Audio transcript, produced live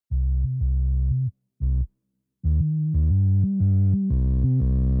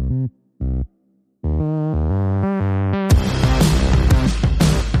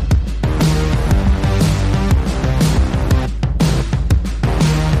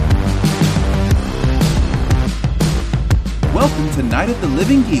to Night of the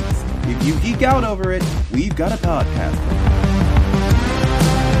Living Geeks. If you geek out over it, we've got a podcast.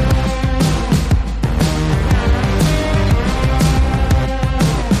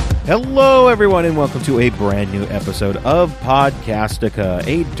 Hello, everyone, and welcome to a brand new episode of Podcastica,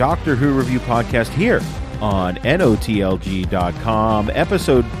 a Doctor Who review podcast here on NOTLG.com,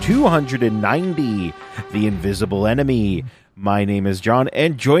 episode 290, The Invisible Enemy. My name is John,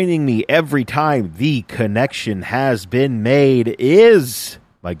 and joining me every time the connection has been made is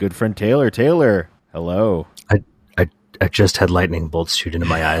my good friend Taylor. Taylor, hello. I just had lightning bolts shoot into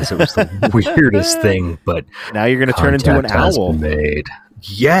my eyes. It was the weirdest thing, but now you're going to turn into an owl.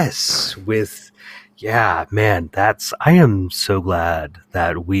 Yes, man, I am so glad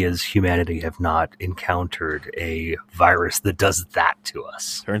that we as humanity have not encountered a virus that does that to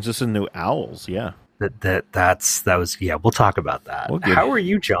us. Turns us into owls, yeah. We'll talk about that. How are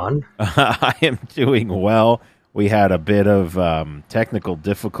you, John? I am doing well. We had a bit of technical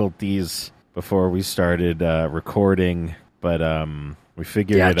difficulties before we started recording, but we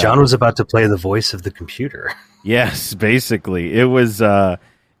figured it out. John was about to play the voice of the computer. Yes, basically. It was a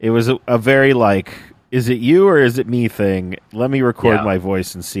very like, is it you or is it me thing? Let me record my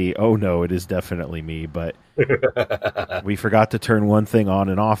voice and see. Oh no, it is definitely me, but we forgot to turn one thing on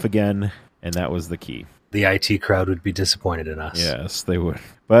and off again, and that was the key. The IT crowd would be disappointed in us. Yes, they would.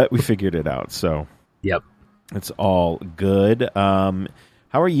 But we figured it out, so yep. It's all good. How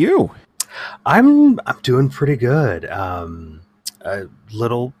are you? I'm doing pretty good. A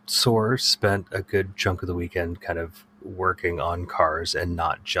little sore. Spent a good chunk of the weekend kind of working on cars and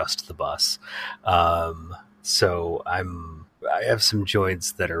not just the bus. So I have some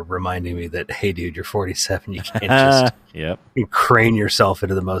joints that are reminding me that, hey, dude, you're 47. You can't just crane yourself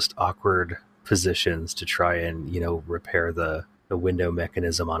into the most awkward positions to try and repair the window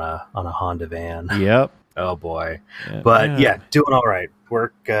mechanism on a Honda van. Yep. Oh boy. Yeah. But doing all right.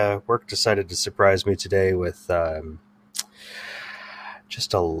 Work decided to surprise me today with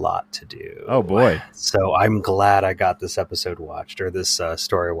just a lot to do. Oh boy. So I'm glad I got this episode watched, or this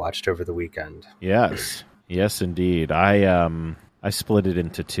story watched over the weekend. Yes. Yes, indeed. I split it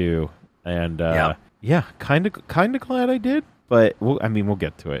into two, and kind of glad I did, but we'll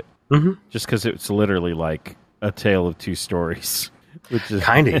get to it. Mm-hmm. Just because it's literally like a tale of two stories, which is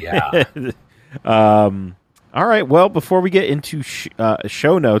kind of all right. Well, before we get into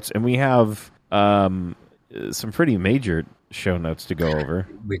show notes, and we have some pretty major show notes to go over.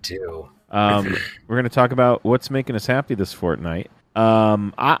 We do. We're going to talk about what's making us happy this fortnight.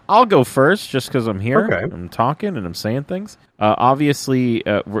 I'll go first just because I'm here. Okay. I'm talking and I'm saying things. Obviously,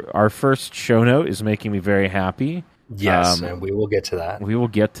 our first show note is making me very happy. Yes, and we will get to that. We will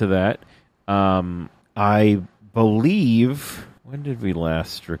get to that. I believe... When did we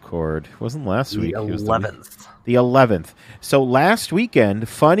last record? It wasn't last week. The 11th. The 11th. So last weekend,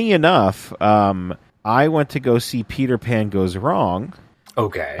 funny enough, I went to go see Peter Pan Goes Wrong.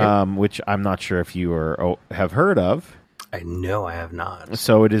 Okay. Which I'm not sure if you have heard of. No, I have not.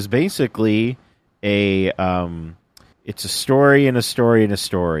 So it is basically it's a story and a story and a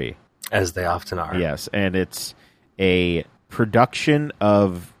story. As they often are. Yes, and it's a production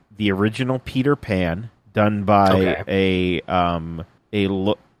of the original Peter Pan, done by a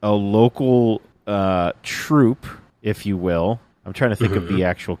local troupe, if you will. I'm trying to think of the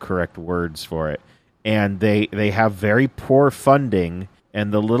actual correct words for it. And they have very poor funding,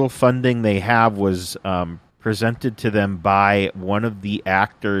 and the little funding they have was presented to them by one of the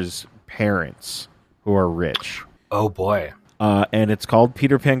actors' parents who are rich. Oh boy. And it's called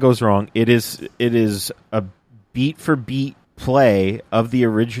Peter Pan Goes Wrong. It is a beat for beat play of the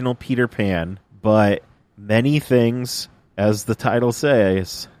original Peter Pan, but many things, as the title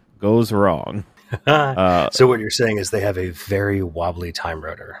says, goes wrong. So what you're saying is they have a very wobbly time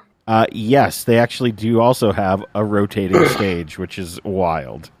rotor. Yes, they actually do also have a rotating stage, which is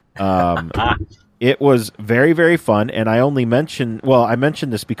wild. It was very, very fun, and I mentioned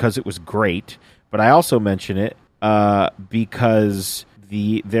this because it was great, but I also mention it because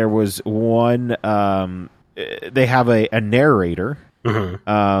there was one. They have a narrator,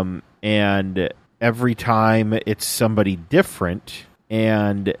 and every time it's somebody different,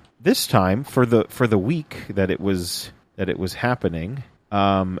 and this time for the week that it was happening,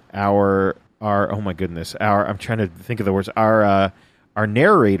 our oh my goodness, I'm trying to think of the words. Our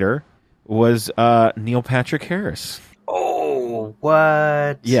narrator was Neil Patrick Harris. Oh,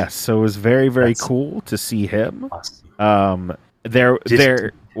 what? Yes, so it was very, very cool to see him. Awesome.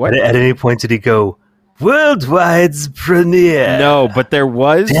 What? At any point did he go, worldwide's premiere? No, but there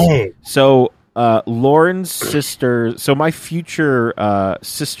was. Dang. So Lauren's sister, so my future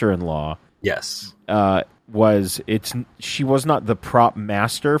sister-in-law, yes, she was not the prop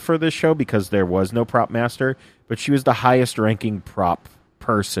master for this show because there was no prop master, but she was the highest ranking prop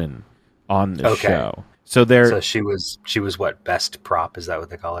person on the show. So she was what, best prop? Is that what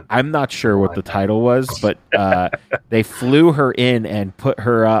they call it? I'm not sure what the title was, but they flew her in and put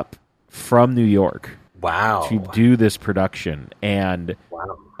her up from New York. Wow. To do this production. And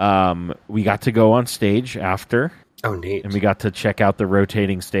we got to go on stage after. Oh, neat. And we got to check out the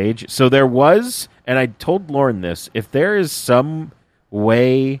rotating stage. So there was, and I told Lauren this, if there is some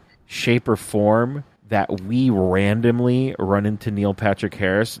way, shape, or form that we randomly run into Neil Patrick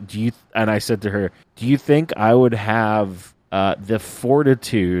Harris, and I said to her, do you think I would have the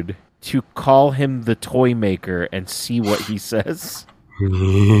fortitude to call him the toy maker and see what he says?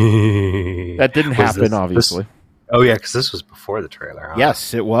 That didn't happen, obviously. Oh, yeah, because this was before the trailer, huh?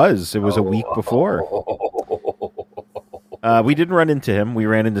 Yes, it was. It was a week before. We didn't run into him. We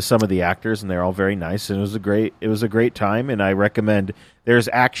ran into some of the actors, and they're all very nice. And it was a great time. And I recommend. There's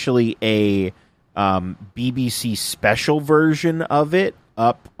actually a BBC special version of it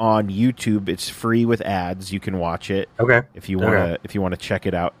up on YouTube. It's free with ads. You can watch it. Okay. If you want to check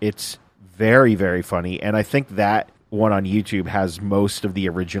it out, it's very, very funny. And I think that one on YouTube has most of the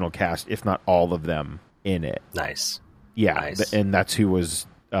original cast, if not all of them, in it. Nice. Yeah, nice. And that's who was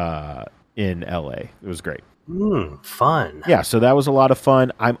in LA. It was great. Fun. Yeah, so that was a lot of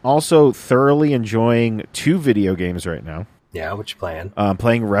fun. I'm also thoroughly enjoying 2 video games right now. Yeah, what you playing? I'm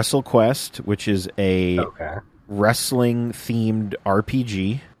playing WrestleQuest, which is a wrestling-themed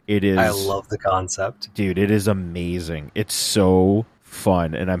RPG. It is. I love the concept. Dude, it is amazing. It's so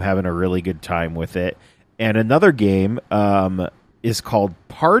fun, and I'm having a really good time with it. And another game is called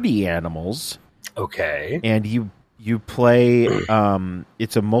Party Animals. Okay. And you play, it's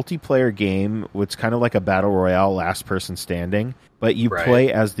a multiplayer game. It's kind of like a battle royale, last person standing. But you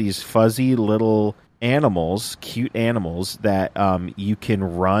play as these fuzzy little animals, cute animals, that you can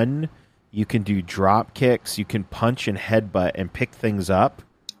run, you can do drop kicks, you can punch and headbutt and pick things up.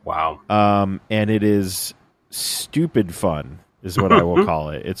 Wow. And it is stupid fun, is what I will call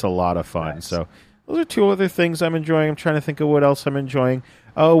it. It's a lot of fun. Nice. So those are 2 other things I'm enjoying. I'm trying to think of what else I'm enjoying.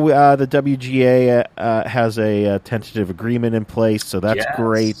 Oh, the WGA has a tentative agreement in place, so that's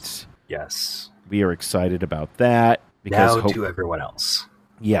great. Yes. We are excited about that. Because now to everyone else.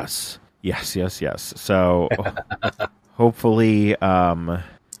 Yes. So hopefully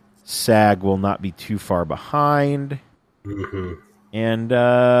SAG will not be too far behind. Mm-hmm. And,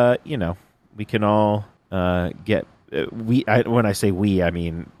 we can all get... when I say we, I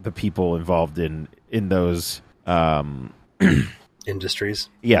mean the people involved in those... industries.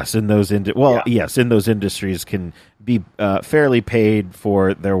 Yes, in those yes, in those industries can be fairly paid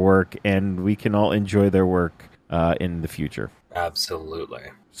for their work, and we can all enjoy their work in the future. Absolutely.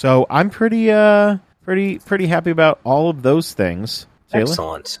 So I'm pretty happy about all of those things. Taylor?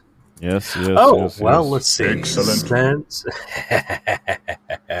 Excellent. Yes. Let's see. Excellent.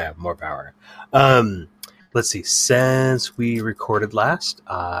 More power. Let's see. Since we recorded last,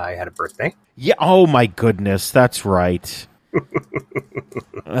 I had a birthday. Yeah. Oh my goodness, that's right.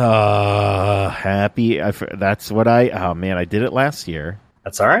 Happy. That's what I did it last year.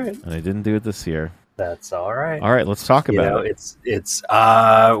 That's all right. And I didn't do it this year. That's all right. All right, let's talk about it. It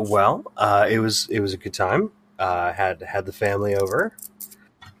was a good time. Had the family over.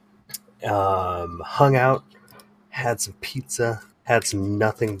 Hung out, had some pizza, had some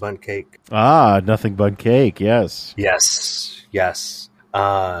nothing bun cake. Nothing bun cake, yes. Yes.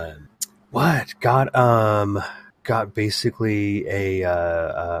 Got basically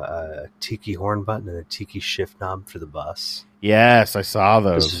a tiki horn button and a tiki shift knob for the bus. Yes, I saw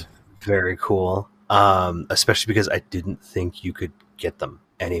those. Very cool. Especially because I didn't think you could get them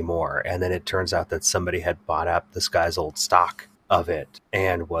anymore. And then it turns out that somebody had bought up this guy's old stock of it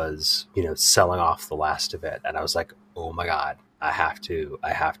and was, selling off the last of it. And I was like, oh my God, I have to.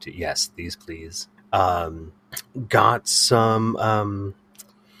 Yes, these please. Got some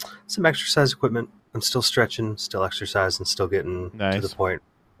exercise equipment. I'm still stretching, still exercising, still getting to the point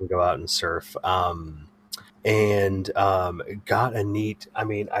to go out and surf. And got a neat,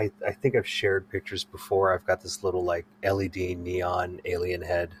 I think I've shared pictures before. I've got this little LED neon alien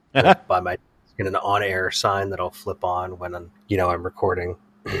head by my in an on-air sign that I'll flip on when I'm recording.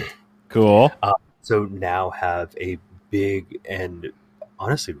 Cool. So now have a big and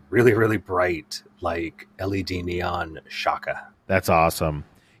honestly really, really bright LED neon shaka. That's awesome.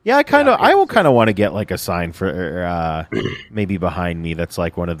 Yeah, I will kind of want to get a sign for maybe behind me that's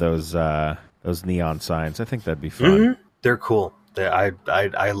one of those neon signs. I think that'd be fun. Mm-hmm. They're cool.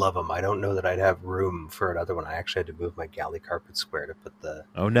 I love them. I don't know that I'd have room for another one. I actually had to move my galley carpet square to put the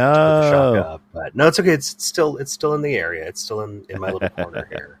shock up. But no, it's okay. It's still in the area. It's still in my little corner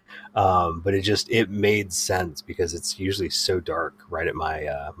here. But it made sense because it's usually so dark right at my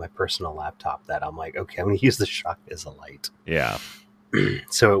my personal laptop that I'm like, okay, I'm going to use the shock as a light. Yeah.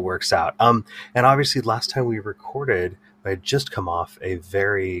 So it works out. And obviously last time we recorded, I had just come off a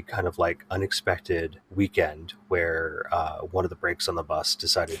very kind of like unexpected weekend where one of the brakes on the bus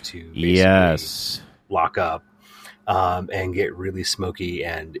decided to basically lock up and get really smoky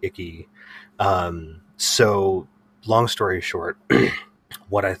and icky. So long story short,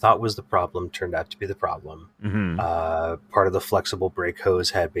 what I thought was the problem turned out to be the problem. Mm-hmm. Part of the flexible brake hose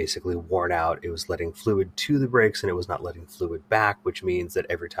had basically worn out. It was letting fluid to the brakes and it was not letting fluid back, which means that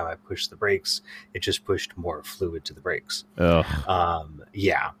every time I pushed the brakes, it just pushed more fluid to the brakes.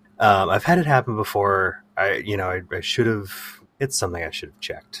 Yeah. I've had it happen before. I should have, it's something I should have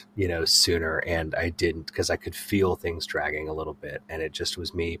checked, sooner. And I didn't because I could feel things dragging a little bit and it just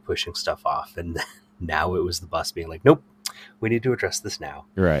was me pushing stuff off. And now it was the bus being like, nope. We need to address this now.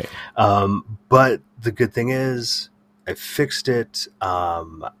 Right. But the good thing is I fixed it.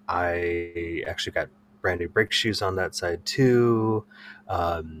 I actually got brand new brake shoes on that side too.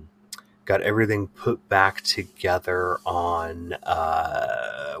 Got everything put back together on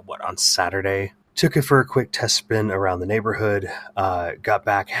Saturday. Took it for a quick test spin around the neighborhood. Got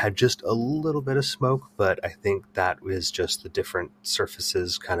back, had just a little bit of smoke, but I think that was just the different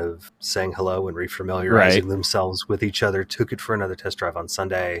surfaces kind of saying hello and refamiliarizing themselves with each other. Took it for another test drive on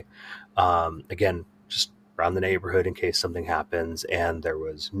Sunday. Again, just around the neighborhood in case something happens. And there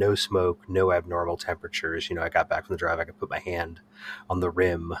was no smoke, no abnormal temperatures. I got back from the drive. I could put my hand on the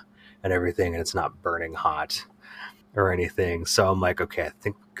rim and everything, and it's not burning hot or anything. So I'm like, okay, I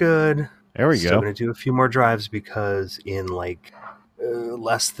think we're good. There we go. So I'm going to do a few more drives because in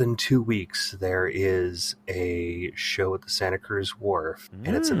less than 2 weeks, there is a show at the Santa Cruz Wharf,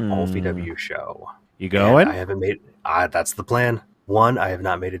 and it's an all VW show. You going? And I haven't made. That's the plan. One, I have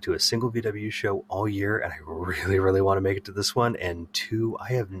not made it to a single VW show all year, and I really, really want to make it to this one. And two,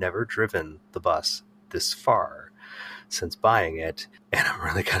 I have never driven the bus this far since buying it, and I'm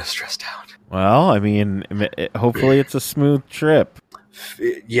really kind of stressed out. Well, I mean, hopefully it's a smooth trip.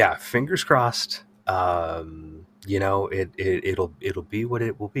 Yeah, fingers crossed. It'll be what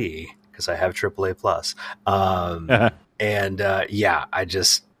it will be because I have AAA plus.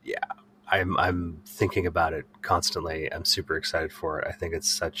 I'm thinking about it constantly. I'm super excited for it. I think it's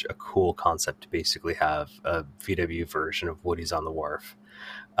such a cool concept to basically have a VW version of Woody's on the Wharf,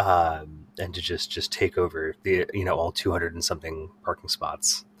 and to just take over the all 200 and something parking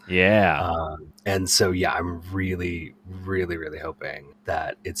spots. Yeah. And so, yeah, I'm really, really, really hoping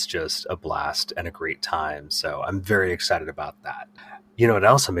that it's just a blast and a great time. So I'm very excited about that. You know what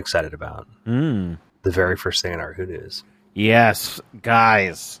else I'm excited about? The very first thing in our Who News. Yes,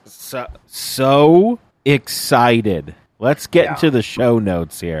 guys. So excited. Let's get into the show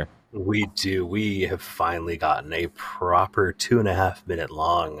notes here. We do. We have finally gotten a proper 2.5 minute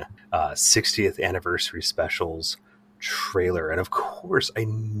long 60th anniversary specials trailer, and of course I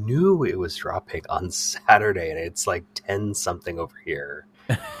knew it was dropping on Saturday, and it's like 10 something over here.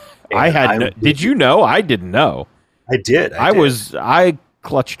 Did you know? I didn't know. I did. I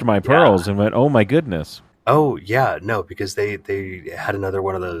clutched my pearls and went, oh my goodness. Oh yeah, no, because they had another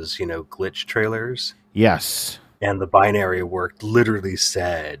one of those glitch trailers. Yes, and the binary worked literally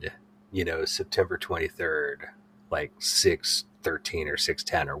said September 23rd, like 6:13 or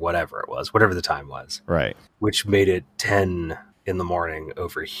 6:10 or whatever the time was. Right. Which made it 10 in the morning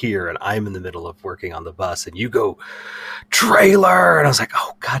over here, and I'm in the middle of working on the bus, and you go, trailer! And I was like,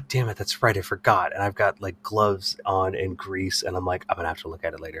 oh, god damn it, that's right, I forgot. And I've got like gloves on and grease, and I'm like, I'm going to have to look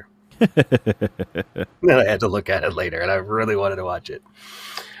at it later. And I had to look at it later, and I really wanted to watch it.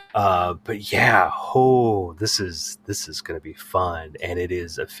 But yeah, this is going to be fun, and it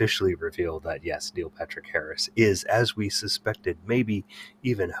is officially revealed that yes, Neil Patrick Harris is, as we suspected, maybe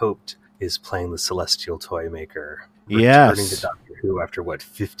even hoped, is playing the Celestial Toy Maker. Returning to Doctor Who after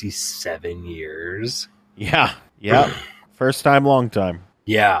 57 years. Yeah. First time, long time.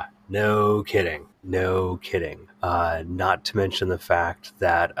 Yeah, no kidding. Not to mention the fact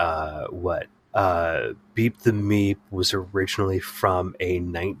that Beep the Meep was originally from a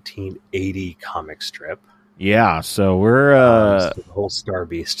 1980 comic strip. Yeah, so we're so the whole Star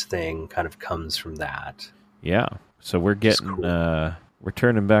Beast thing kind of comes from that. Yeah, so we're getting cool. We're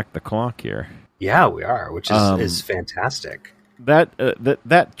turning back the clock here. Yeah, we are, which is fantastic.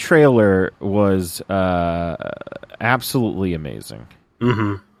 That trailer was absolutely amazing.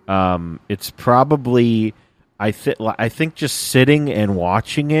 Mm-hmm. It's probably, I think just sitting and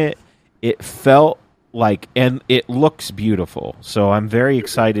watching it, it felt like, and it looks beautiful. So I'm very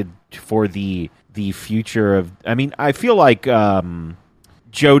excited for the future of. I mean, I feel like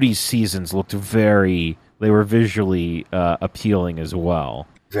Jodie's seasons looked they were visually appealing as well.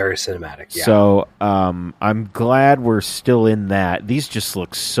 Very cinematic, yeah. So I'm glad we're still in that. These just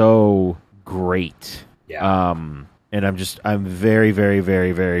look so great. Yeah. And I'm very, very,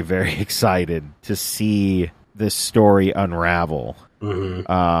 very, very, very excited to see this story unravel.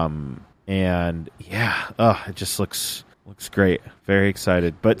 Mm-hmm. And yeah, it just looks great. Very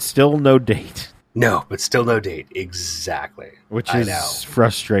excited, but still no date. No, but still no date. Exactly. Which is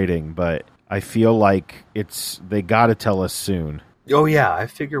frustrating, but I feel like they got to tell us soon. Oh yeah, I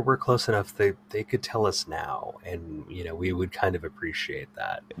figure we're close enough. They could tell us now, and we would kind of appreciate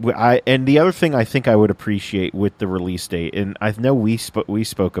that. And the other thing I think I would appreciate with the release date, and I know we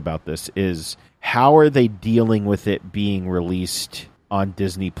spoke about this, is how are they dealing with it being released on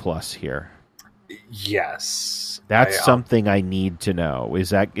Disney Plus here? Yes, that's something I need to know.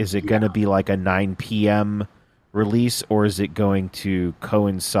 Is it going to be like a 9 p.m. release, or is it going to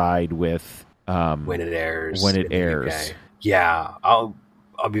coincide with when it airs? UK? Yeah, I'll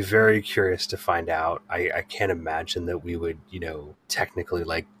be very curious to find out. I can't imagine that we would, technically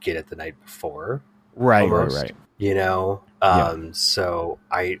like get it the night before. Right. So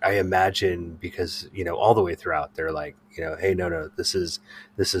I imagine, because, all the way throughout they're like, hey, no, this is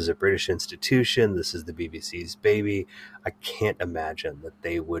a British institution. This is the BBC's baby. I can't imagine that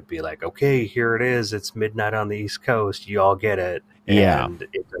they would be like, okay, here it is. It's midnight on the East Coast. You all get it. And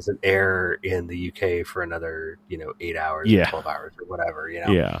it doesn't air in the UK for another, 8 hours, or 12 hours or whatever,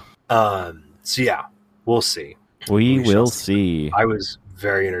 Yeah. So yeah, we'll see. We will see. I was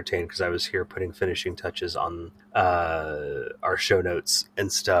very entertained because I was here putting finishing touches on our show notes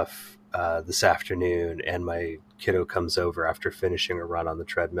and stuff this afternoon, and my kiddo comes over after finishing a run on the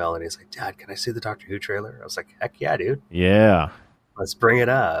treadmill, and he's like, "Dad, can I see the Doctor Who trailer?" I was like, "Heck yeah, dude! Yeah, let's bring it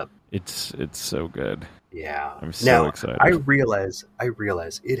up." It's so good. Yeah, I'm so excited. I realize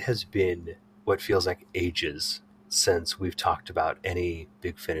it has been what feels like ages since we've talked about any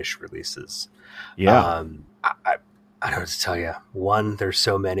Big Finish releases. Yeah. I don't know what to tell you. One, there's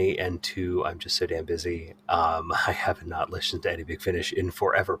so many, and two, I'm just so damn busy. I have not listened to any Big Finish in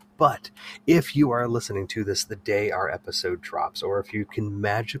forever. But if you are listening to this the day our episode drops, or if you can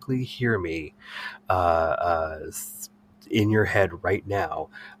magically hear me in your head right now,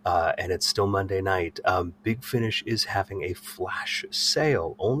 and it's still Monday night, Big Finish is having a flash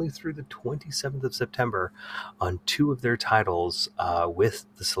sale only through the 27th of September on 2 of their titles with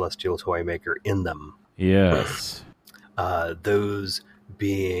the Celestial Toymaker in them. Yes. Those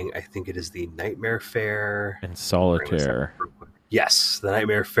being, I think it is the Nightmare Fair and Solitaire. Yes, the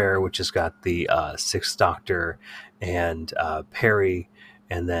Nightmare Fair, which has got the 6th Doctor and Perry,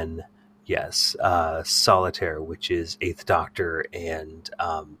 and then Solitaire, which is 8th Doctor and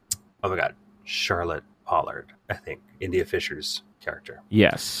Charlotte Pollard, I think, India Fisher's character.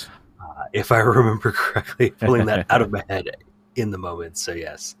 Yes, if I remember correctly, pulling that out of my head in the moment. So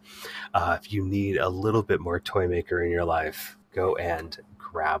yes, if you need a little bit more Toymaker in your life, go and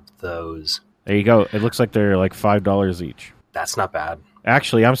grab those. There you go. It looks like they're like $5 each. That's not bad.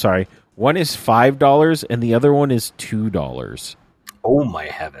 Actually, I'm sorry. One is $5 and the other one is $2. Oh my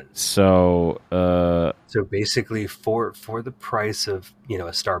heavens! So basically, for the price of a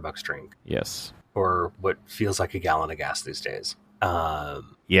Starbucks drink, yes, or what feels like a gallon of gas these days.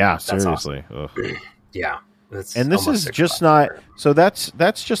 Yeah, seriously. Awesome. Yeah. And this is just not. So that's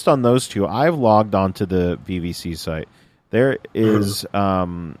just on those two. I've logged onto the BBC site. There is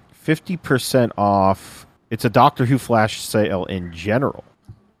 50% off. It's a Doctor Who flash sale in general.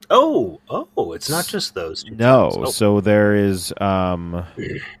 Oh! It's not just those two. No, so there is.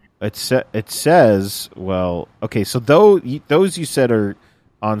 It says, well, okay. So those you said are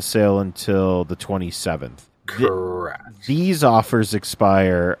on sale until the 27th. Correct. These offers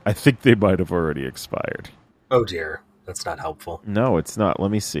expire. I think they might have already expired. Oh dear, that's not helpful. No, it's not.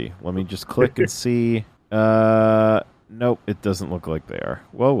 Let me see. Let me just click and see. Nope, it doesn't look like they are.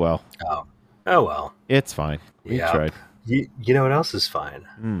 Well. Oh well. It's fine. We tried. You know what else is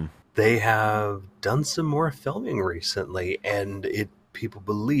fine? They have done some more filming recently, and people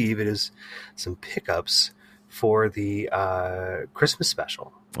believe it is some pickups for the Christmas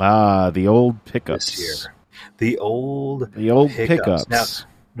special. The old pickups this year. The old pickups. Now,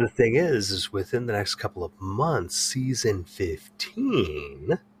 the thing is within the next couple of months, season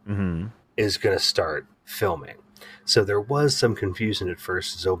 15 is going to start filming. So there was some confusion at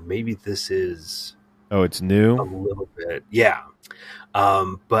first. So maybe this is... Oh, it's new? A little bit. Yeah.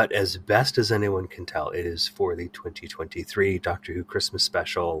 But as best as anyone can tell, it is for the 2023 Doctor Who Christmas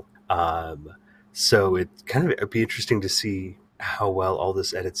special. So it'd be interesting to see how well all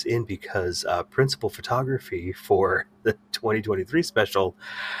this edits in, because principal photography for the 2023 special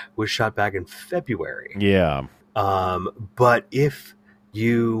was shot back in February. Yeah. But if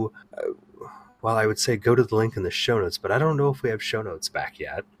you, well, I would say go to the link in the show notes, but I don't know if we have show notes back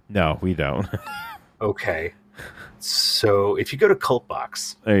yet. No, we don't. Okay. So if you go to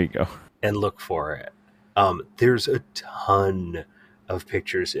Cultbox, there you go, and look for it, there's a ton of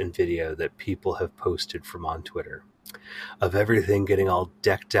pictures and video that people have posted from on Twitter of everything getting all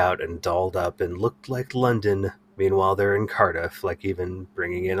decked out and dolled up and looked like London. Meanwhile, they're in Cardiff, like even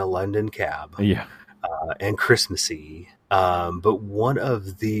bringing in a London cab. Yeah. And Christmassy. But one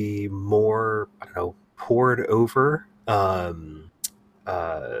of the more, poured over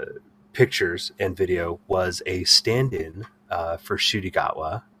pictures and video was a stand-in for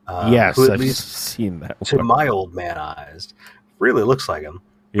Shudigatwa. Yes, who at I've least seen that one. To my old man eyes, really looks like him.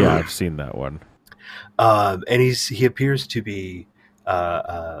 Yeah, I've seen that one. And he appears to be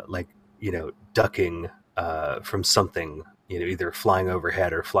ducking from something, either flying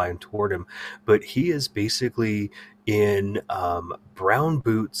overhead or flying toward him. But he is basically in brown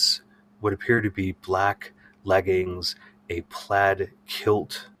boots, what appear to be black leggings, a plaid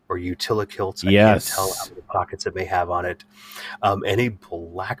kilt or utilakilts. I can't tell how many pockets it may have on it, and a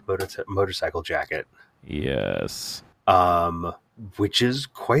black motorcycle jacket. Yes. Which is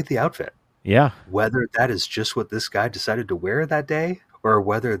quite the outfit. Yeah. Whether that is just what this guy decided to wear that day, or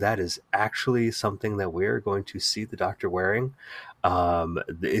whether that is actually something that we're going to see the Doctor wearing,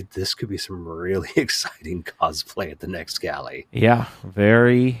 this could be some really exciting cosplay at the next galley. Yeah,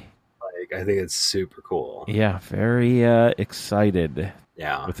 very. I think it's super cool. Yeah, very excited.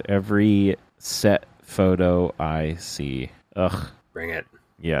 Yeah. With every set photo I see. Ugh. Bring it.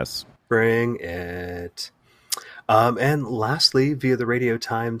 Yes. Bring it. And lastly, via the Radio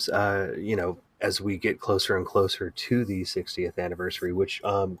Times, as we get closer and closer to the 60th anniversary, which,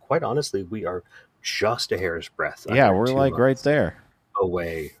 quite honestly, we are just a hair's breadth. Yeah, we're like right there.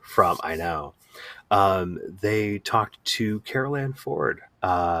 Away from, I know. They talked to Carol Ann Ford,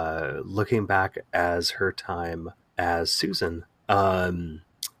 looking back as her time as Susan. And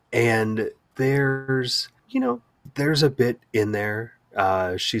there's a bit in there.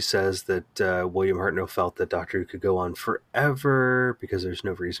 She says that William Hartnell felt that Doctor Who could go on forever because there's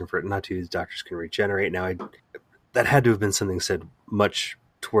no reason for it not to. Doctors can regenerate. Now, that had to have been something said much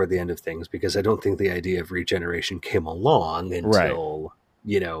toward the end of things, because I don't think the idea of regeneration came along until,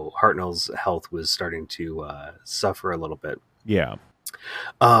 Hartnell's health was starting to suffer a little bit. Yeah.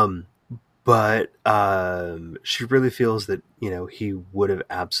 But she really feels that, he would have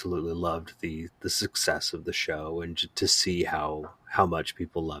absolutely loved the success of the show, and to see how much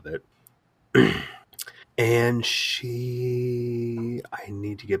people love it. And I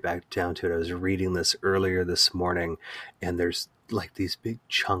need to get back down to it. I was reading this earlier this morning, and there's like these big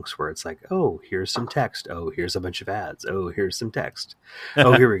chunks where it's like, oh, here's some text. Oh, here's a bunch of ads. Oh, here's some text.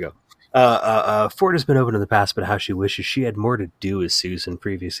 Oh, here we go. Ford has been open in the past, but how she wishes she had more to do as Susan,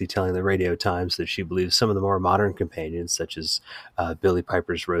 previously telling the Radio Times that she believes some of the more modern companions, such as Billie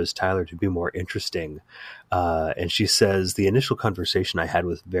Piper's Rose Tyler, to be more interesting. And she says, the initial conversation I had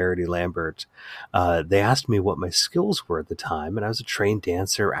with Verity Lambert, they asked me what my skills were at the time, and I was a trained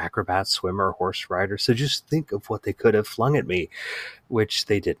dancer, acrobat, swimmer, horse rider, so just think of what they could have flung at me, which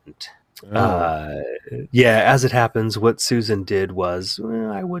they didn't. As it happens, what Susan did was,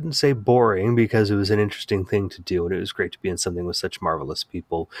 I wouldn't say boring, because it was an interesting thing to do, and it was great to be in something with such marvelous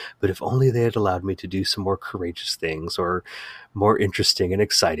people. But if only they had allowed me to do some more courageous things, or more interesting and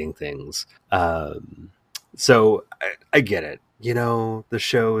exciting things. So I get it. The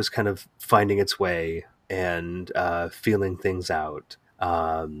show is kind of finding its way and feeling things out.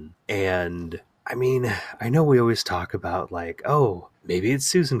 And I mean, I know we always talk about like, oh, maybe it's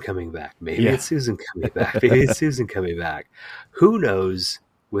Susan coming back. Maybe it's Susan coming back. Maybe it's Susan coming back. Who knows?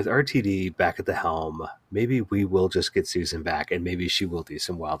 With RTD back at the helm, maybe we will just get Susan back, and maybe she will do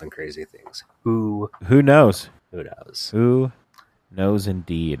some wild and crazy things. Who knows? Who knows? Who knows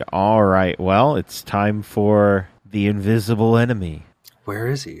indeed. All right. Well, it's time for the invisible enemy. Where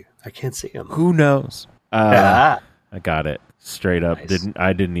is he? I can't see him. Who knows? I got it. Straight up. Nice.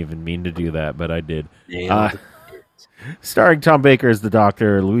 I didn't even mean to do that, but I did. Starring Tom Baker as the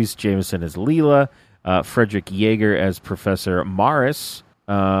Doctor, Louise Jameson as Leela, Frederick Yeager as Professor Marius.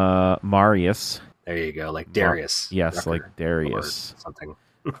 There you go, like Darius. Yes, Rucker, like Darius. Something.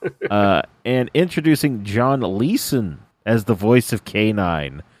 And introducing John Leeson as the voice of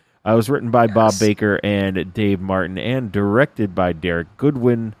K9. It was written by Bob Baker and Dave Martin and directed by Derek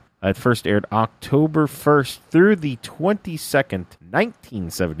Goodwin. It first aired October 1st through the 22nd,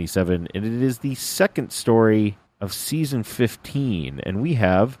 1977, and it is the second story of season 15. And we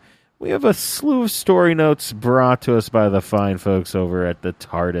have a slew of story notes brought to us by the fine folks over at the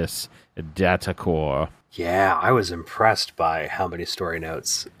TARDIS Data Core. Yeah, I was impressed by how many story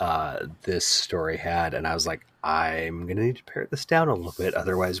notes this story had, and I was like, I'm going to need to pare this down a little bit,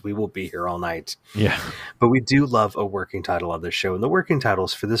 otherwise we will be here all night. Yeah. But we do love a working title on this show, and the working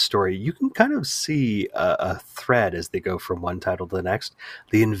titles for this story, you can kind of see a thread as they go from one title to the next.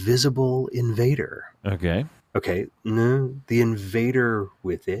 The Invisible Invader. Okay. No, The Invader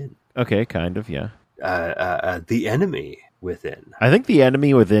Within. Okay, kind of, yeah. The Enemy Within. I think The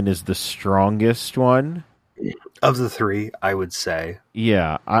Enemy Within is the strongest one. Of the three, I would say.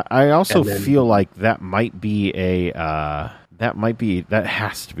 Yeah, I also feel like that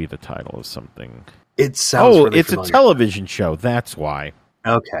has to be the title of something. It sounds really it's familiar. A television show, that's why.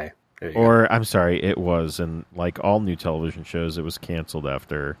 Okay. Or, I'm sorry, it was, and like all new television shows, it was canceled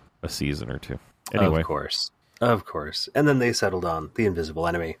after a season or two. Anyway. Of course. And then they settled on The Invisible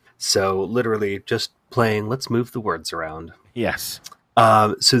Enemy. So literally just playing, let's move the words around. Yes.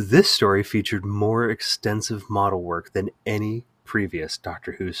 So this story featured more extensive model work than any previous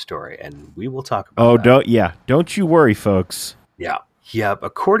Doctor Who story, and we will talk about that. Don't you worry, folks. Yeah. Yep.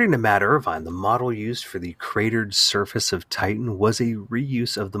 According to Matt Irvine, the model used for the cratered surface of Titan was a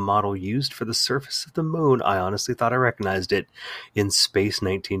reuse of the model used for the surface of the moon. I honestly thought I recognized it in Space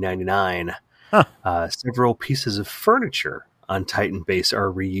 1999. Huh. Several pieces of furniture on Titan base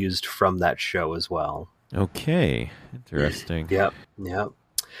are reused from that show as well. Okay, interesting. Yep.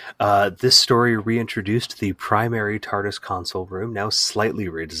 This story reintroduced the primary TARDIS console room, now slightly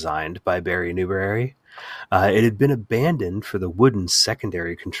redesigned by Barry Newberry. It had been abandoned for the wooden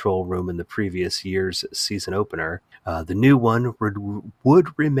secondary control room in the previous year's season opener. The new one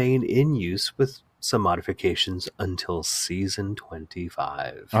would remain in use with some modifications until season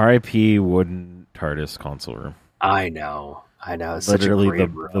 25. R.I.P. wooden TARDIS console room. I know. It's literally such a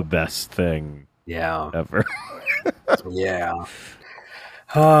great room. The best thing. Yeah. Ever. Yeah.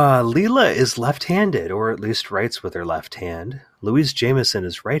 Leela is left-handed, or at least writes with her left hand. Louise Jameson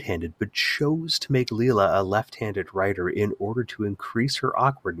is right-handed, but chose to make Leela a left-handed writer in order to increase her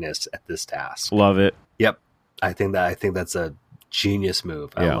awkwardness at this task. Love it. Yep. I think that's a genius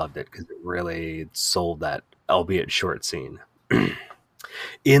move. I loved it because it really sold that, albeit short scene.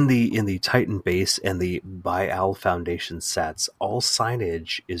 In the Titan base and the Bial Foundation sets, all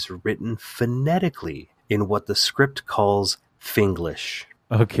signage is written phonetically in what the script calls Finglish.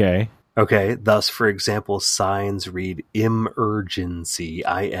 Okay. Thus, for example, signs read Emergency,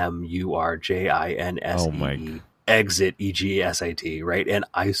 IMURJINSE, exit, EGSIT, right? And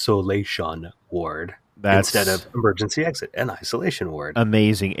isolation ward. Instead of emergency exit, an isolation ward.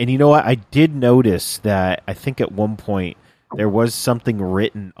 Amazing. And you know what? I did notice that I think at one point there was something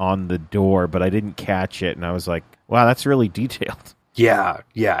written on the door, but I didn't catch it. And I was like, wow, that's really detailed. Yeah.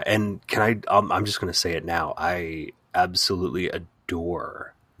 And I'm just going to say it now. I absolutely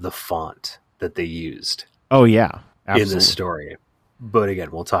adore the font that they used. Oh, yeah. Absolutely. In this story. But again,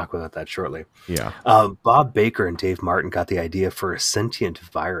 we'll talk about that shortly. Yeah. Bob Baker and Dave Martin got the idea for a sentient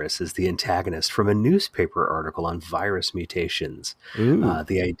virus as the antagonist from a newspaper article on virus mutations.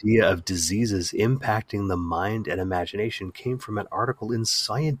 The idea of diseases impacting the mind and imagination came from an article in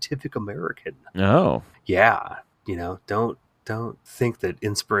Scientific American. Oh. Yeah. Don't think that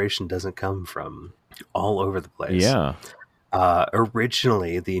inspiration doesn't come from all over the place. Yeah.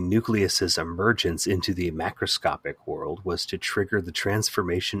 Originally, the nucleus's emergence into the macroscopic world was to trigger the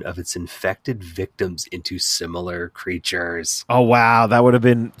transformation of its infected victims into similar creatures. Oh, wow. That would have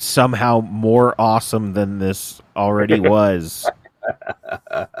been somehow more awesome than this already was.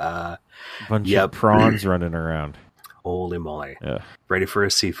 Bunch of prawns running around. Holy moly. Yeah. Ready for a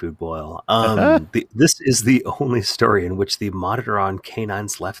seafood boil. This is the only story in which the monitor on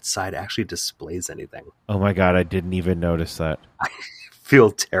K9's left side actually displays anything. Oh my god, I didn't even notice that. I feel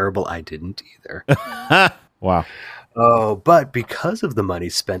terrible. I didn't either. Wow. Oh, but because of the money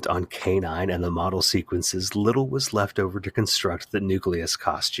spent on K9 and the model sequences, little was left over to construct the nucleus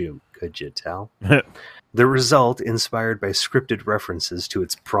costume. Could you tell? The result, inspired by scripted references to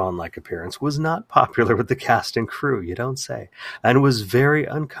its prawn-like appearance, was not popular with the cast and crew, you don't say, and was very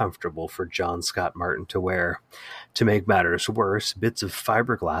uncomfortable for John Scott Martin to wear. To make matters worse, bits of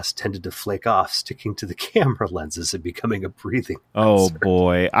fiberglass tended to flake off, sticking to the camera lenses and becoming a breathing hazard. Oh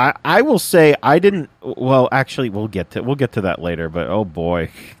boy. I will say I didn't, well, actually we'll get to that later, but oh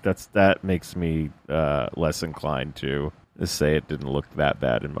boy, that makes me less inclined to Just say it didn't look that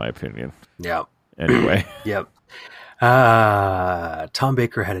bad, in my opinion. Yep. Anyway. Yep. Tom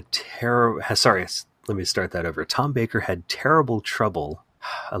Baker had let me start that over. Tom Baker had terrible trouble,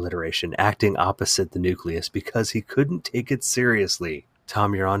 alliteration, acting opposite the nucleus because he couldn't take it seriously.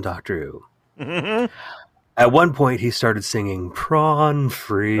 Tom, you're on Doctor Who. At one point, he started singing Prawn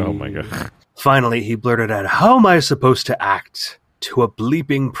Free. Oh, my God. Finally, he blurted out, how am I supposed to act to a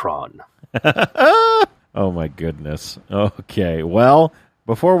bleeping prawn? Oh, my goodness. Okay, well,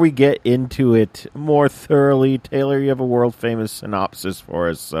 before we get into it more thoroughly, Taylor, you have a world-famous synopsis for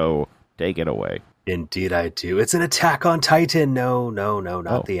us, so take it away. Indeed I do. It's an attack on Titan. No,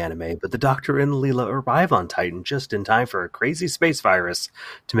 not the anime. But the Doctor and Leela arrive on Titan just in time for a crazy space virus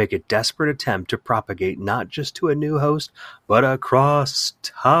to make a desperate attempt to propagate not just to a new host, but across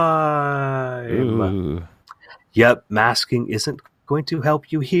time. Ooh. Yep, masking isn't going to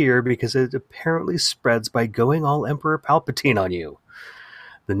help you here because it apparently spreads by going all Emperor Palpatine on you.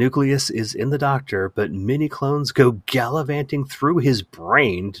 The nucleus is in the Doctor, but mini-clones go gallivanting through his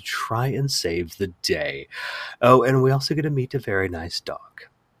brain to try and save the day. Oh, and we also get to meet a very nice dog.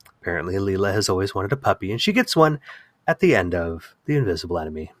 Apparently, Leela has always wanted a puppy, and she gets one at the end of The Invisible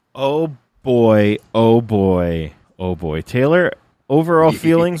Enemy. Oh, boy. Oh, boy. Oh, boy. Taylor, overall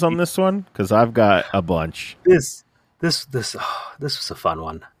feelings on this one? Because I've got a bunch. This was a fun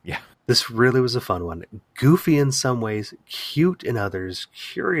one. Yeah. This really was a fun one. Goofy in some ways, cute in others,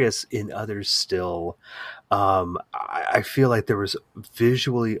 curious in others still. I feel like there was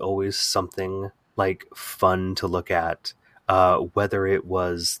visually always something like fun to look at. Whether it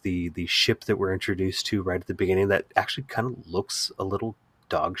was the ship that we're introduced to right at the beginning that actually kind of looks a little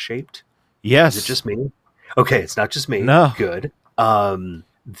dog-shaped. Yes. Is it just me? Okay, it's not just me. No. Good.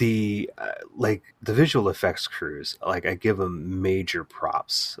 The visual effects crews, like I give them major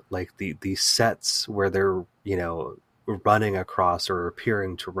props. Like the sets where they're running across or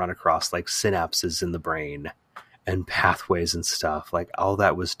appearing to run across like synapses in the brain and pathways and stuff. Like all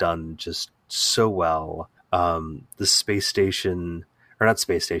that was done just so well. The space station, or not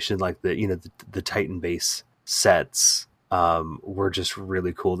space station, like the Titan base sets were just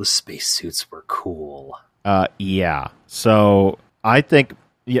really cool. The spacesuits were cool. Yeah. So I think.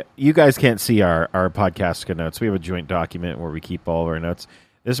 Yeah, you guys can't see our Podcastica notes. We have a joint document where we keep all of our notes.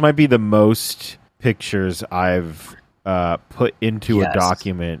 This might be the most pictures I've put into a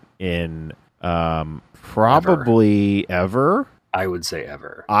document in probably ever. I would say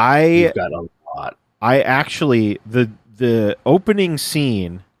ever. You've got a lot. I actually the opening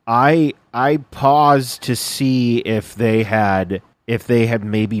scene. I paused to see if they had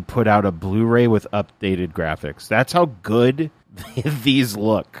maybe put out a Blu-ray with updated graphics. That's how good these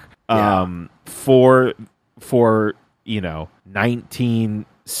look. For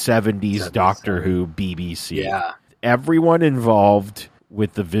 1970s Doctor Who BBC. Yeah. Everyone involved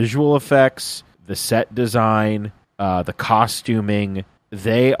with the visual effects, the set design, the costuming,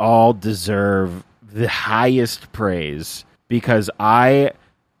 they all deserve the highest praise because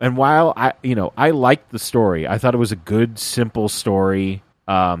while I liked the story, I thought it was a good, simple story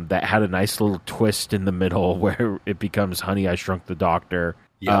that had a nice little twist in the middle where it becomes Honey, I Shrunk the Doctor.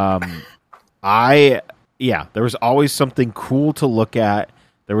 Yep. There was always something cool to look at.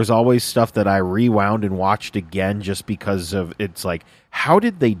 There was always stuff that I rewound and watched again just because of it's like, how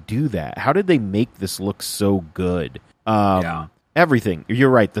did they do that? How did they make this look so good? Everything. You're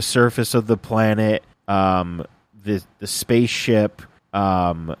right. The surface of the planet, the spaceship,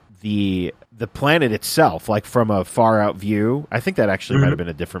 the planet itself, like from a far out view. I think that actually might have been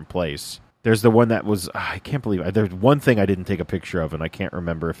a different place. There's the one that was, I can't believe it. There's one thing I didn't take a picture of, and I can't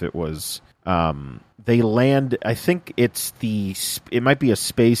remember if it was, they land, I think it might be a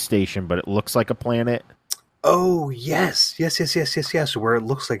space station, but it looks like a planet. Oh, yes. Where it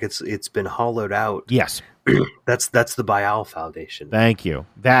looks like it's been hollowed out. Yes. That's the Baal Foundation. Thank you.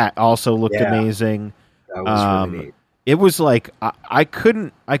 That also looked amazing. That was really neat. It was like I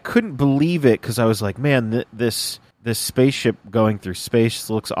couldn't believe it because I was like, man, this spaceship going through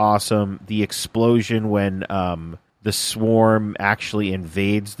space looks awesome. The explosion when the swarm actually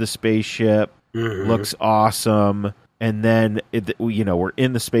invades the spaceship looks awesome. And then we're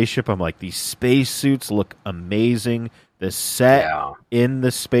in the spaceship. I'm like, these spacesuits look amazing. The set in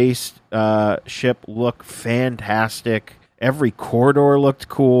the space ship look fantastic. Every corridor looked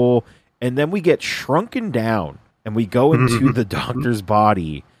cool. And then we get shrunken down. And we go into the Doctor's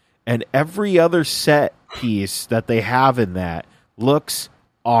body, and every other set piece that they have in that looks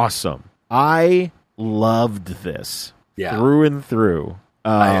awesome. I loved this through and through.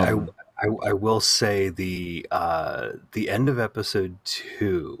 I will say the end of episode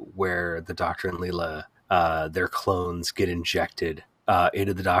 2, where the Doctor and Leela their clones get injected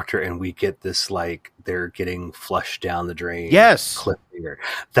into the Doctor, and we get this like they're getting flushed down the drain. Yes, cliffhanger.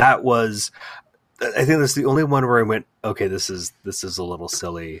 That was, I think that's the only one where I went, okay, this is a little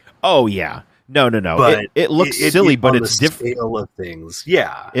silly. Oh yeah, no. But it looks silly, but it's different. Scale of things,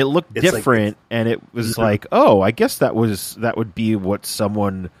 yeah, it looked different, and it was like, oh, I guess that would be what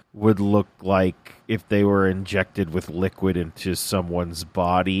someone would look like if they were injected with liquid into someone's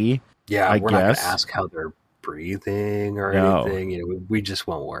body. Yeah, we're not going to ask how they're breathing or anything. We just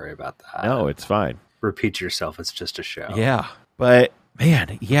won't worry about that. No, it's fine. Repeat yourself. It's just a show. Yeah, but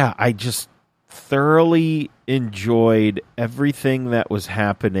man, I just thoroughly enjoyed everything that was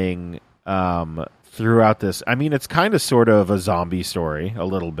happening throughout this. I mean, it's kind of sort of a zombie story, a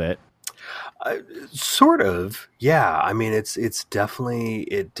little bit. Sort of, yeah. I mean, it definitely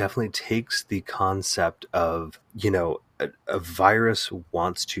takes the concept of, a virus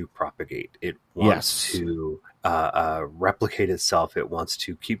wants to propagate. It wants to replicate itself. It wants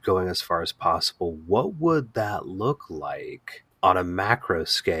to keep going as far as possible. What would that look like on a macro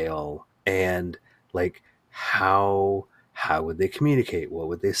scale? And like, how would they communicate? What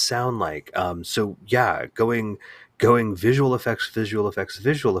would they sound like? So yeah, going visual effects.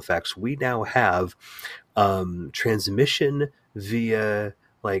 We now have transmission via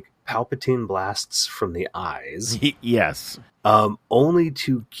like Palpatine blasts from the eyes. Yes. Only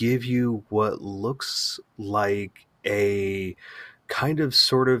to give you what looks like a kind of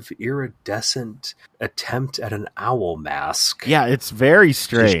sort of iridescent attempt at an owl mask. Yeah, it's very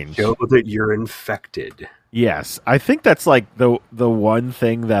strange. To show that you're infected. Yes. I think that's like the one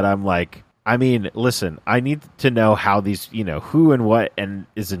thing that I'm like, I mean, listen, I need to know how these, who and what and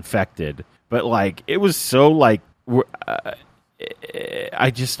is infected. But like, it was so like,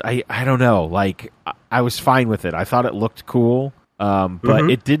 I don't know. Like, I was fine with it. I thought it looked cool,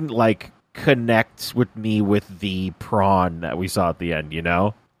 but it didn't like connect with me with the prawn that we saw at the end.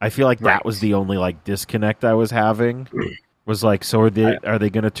 I feel like that was the only like disconnect I was having. Was like, so are they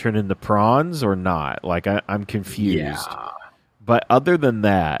going to turn into prawns or not? Like, I'm confused. Yeah. But other than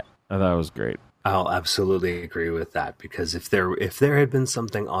that, I thought it was great. I'll absolutely agree with that, because if there had been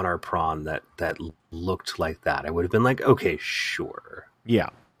something on our prawn that looked like that, I would have been like, okay, sure. Yeah.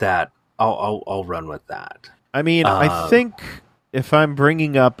 That I'll run with that. I mean, I think if I'm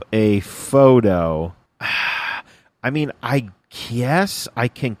bringing up a photo, I mean, I guess I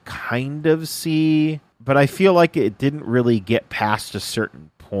can kind of see, but I feel like it didn't really get past a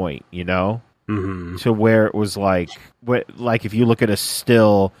certain point, to where it was like if you look at a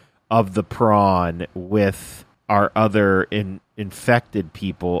still of the prawn with our other infected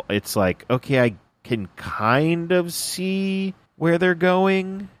people, it's like, okay, I can kind of see where they're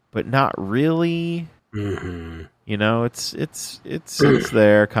going, but not really. Mm-hmm. It's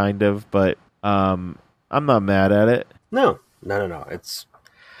there kind of, but I'm not mad at it. No.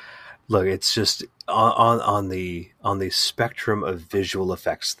 It's just on the spectrum of visual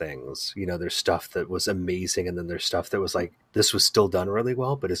effects things. There's stuff that was amazing, and then there's stuff that was like, this was still done really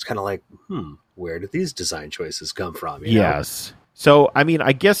well, but it's kind of like, where did these design choices come from? Yes. So, I mean,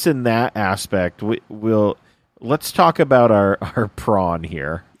 I guess in that aspect, let's talk about our prawn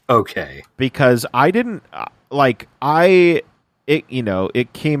here. Okay. Because I didn't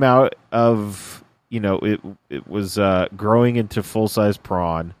it came out of, it was growing into full-size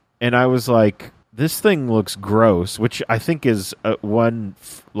prawn. And I was like, this thing looks gross, which I think is one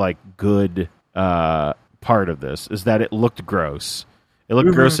good part of this, is that it looked gross. It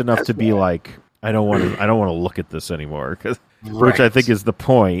looked gross enough to be like, I don't want to look at this anymore, which I think is the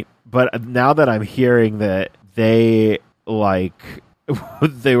point. But now that I'm hearing that they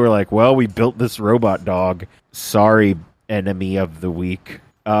were like, well, we built this robot dog. Sorry, enemy of the week.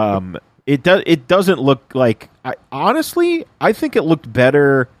 It doesn't look like. Honestly, I think it looked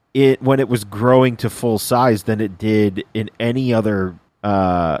better when it was growing to full size than it did in any other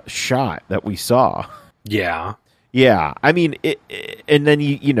shot that we saw. Yeah. Yeah. I mean, and then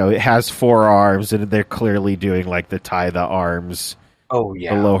it has 4 arms, and they're clearly doing like the tie the arms. Oh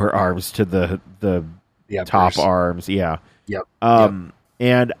yeah. The lower arms to the top arms. Yeah. Yep.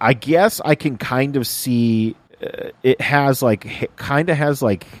 And I guess I can kind of see it has like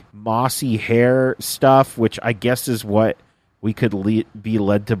mossy hair stuff, which I guess is what we could be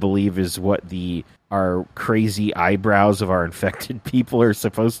led to believe is what our crazy eyebrows of our infected people are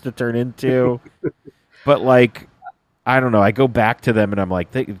supposed to turn into. But like, I don't know. I go back to them and I'm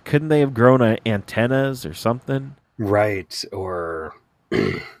like, couldn't they have grown antennas or something? Right. Or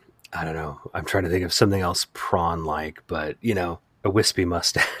I don't know. I'm trying to think of something else prawn-like, but a wispy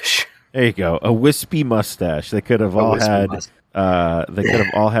mustache. There you go. A wispy mustache. They could have all had. They could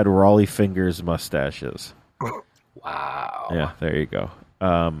have all had Raleigh Fingers mustaches. Wow. Yeah, there you go.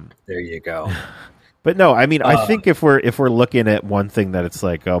 There you go. But no, I mean, I think if we're looking at one thing that it's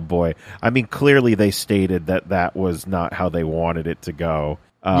like, oh boy, I mean, clearly they stated that was not how they wanted it to go.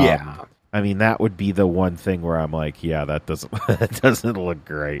 Yeah. I mean, that would be the one thing where I'm like, yeah, that doesn't look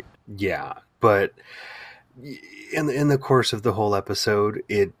great. Yeah, but in the course of the whole episode,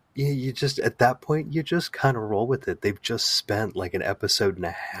 you just at that point you just kind of roll with it. They've just spent like an episode and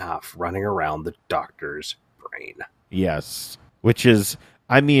a half running around the Doctor's brain. Yes, which is,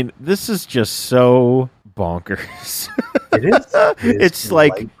 I mean, this is just so bonkers. It is. It's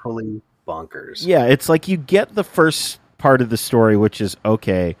like delightfully bonkers. Yeah, it's like you get the first part of the story, which is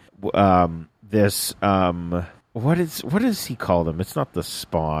okay. This what does he call them? It's not the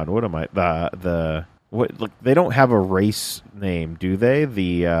Spawn. What am I what? Look, they don't have a race name, do they?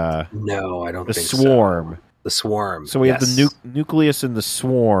 No, I don't. The think Swarm. So. The Swarm. So we have the nucleus in the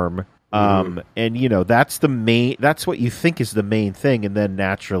Swarm. And that's the main. That's what you think is the main thing, and then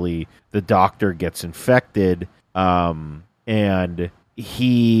naturally the Doctor gets infected, and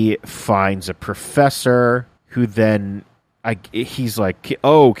he finds a professor who then he's like,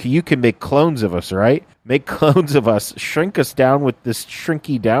 "Oh, you can make clones of us, right? Make clones of us, shrink us down with this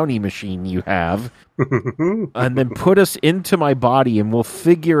shrinky downy machine you have, and then put us into my body, and we'll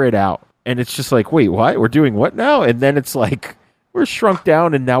figure it out." And it's just like, wait, what? We're doing what now? And then it's like, we're shrunk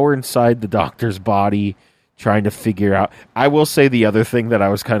down, and now we're inside the Doctor's body trying to figure out. I will say the other thing that I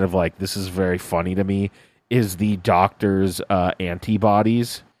was kind of like, this is very funny to me, is the Doctor's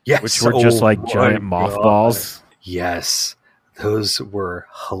antibodies, which were just like giant mothballs. Yes, those were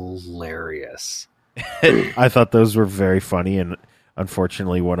hilarious. I thought those were very funny, and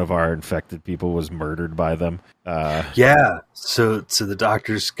unfortunately, one of our infected people was murdered by them. Yeah, so the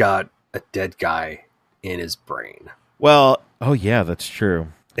Doctor's got a dead guy in his brain. Well, oh yeah, that's true.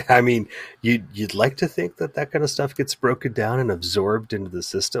 I mean, you'd like to think that kind of stuff gets broken down and absorbed into the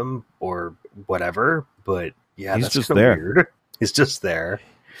system or whatever, but yeah, he's that's just kinda there. Weird. He's just there.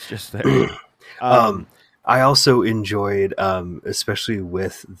 He's just there. I also enjoyed, especially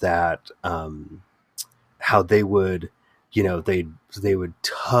with that, how they would, they would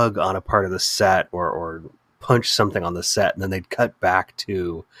tug on a part of the set or punch something on the set, and then they'd cut back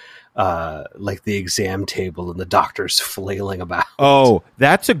to like the exam table and the Doctor's flailing about. Oh,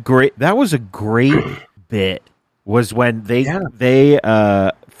 that was a great bit, was when they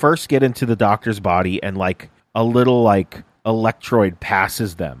first get into the Doctor's body and like a little like electroid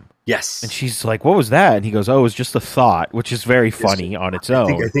passes them. Yes. And she's like, what was that? And he goes, oh, it was just a thought, which is very funny on its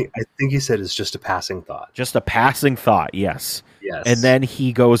own. I think he said it's just a passing thought. Just a passing thought, yes. Yes. And then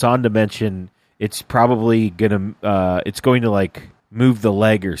he goes on to mention it's probably going to like move the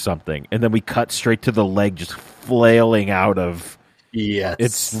leg or something. And then we cut straight to the leg just flailing out of... Yes.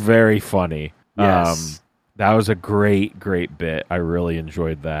 It's very funny. Yes. That was a great, great bit. I really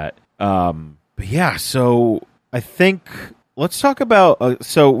enjoyed that. But yeah, so I think... Let's talk about,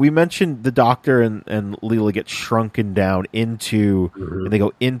 so we mentioned the Doctor and Leela get shrunken down into, and they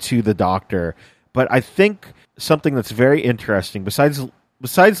go into the Doctor. But I think something that's very interesting, besides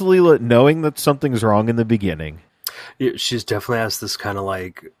Leela knowing that something's wrong in the beginning. Yeah, she's definitely has this kind of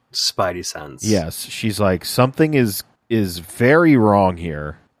like spidey sense. Yes, she's like, something is very wrong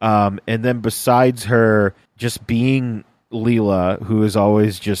here. And then besides her just being Leela, who is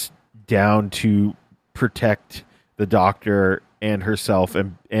always just down to protect the Doctor and herself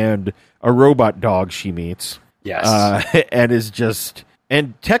and a robot dog she meets. Yes. And is just,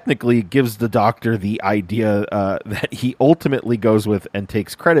 and technically gives the Doctor the idea that he ultimately goes with and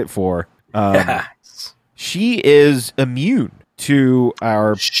takes credit for. Yes. She is immune to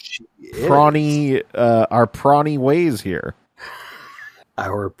our prawny ways here.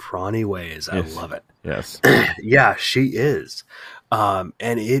 Our prawny ways. I love it. Yes. Yeah, she is. And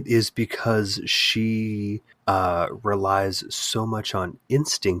it is because she relies so much on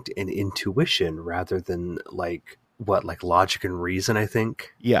instinct and intuition rather than like logic and reason, I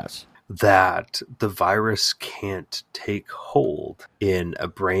think. Yes. That the virus can't take hold in a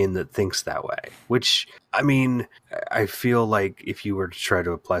brain that thinks that way. Which, I mean, I feel like if you were to try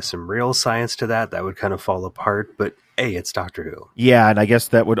to apply some real science to that would kind of fall apart. But hey, it's Doctor Who. Yeah, and I guess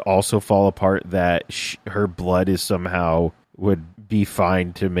that would also fall apart that her blood is somehow would be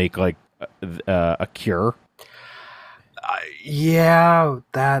fine to make like a cure. Yeah,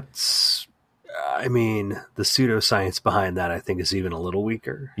 that's... I mean, the pseudoscience behind that, I think, is even a little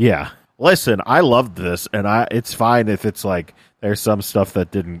weaker. Yeah. Listen, I loved this, and it's fine if it's like there's some stuff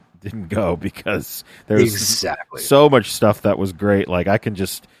that didn't go, because there's so much stuff that was great. Like, I can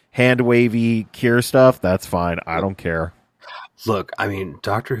just hand wavy cure stuff, that's fine. I don't care. Look, I mean,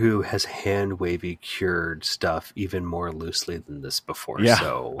 Doctor Who has hand wavy cured stuff even more loosely than this before. Yeah.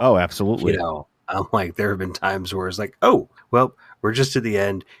 So, oh, absolutely. You know, I'm like, there have been times where it's like, oh, well, we're just at the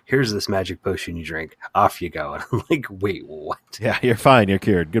end. Here's this magic potion you drink. Off you go. And I'm like, wait, what? Yeah, you're fine. You're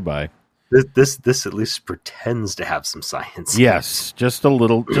cured. Goodbye. This at least pretends to have some science. Yes, just a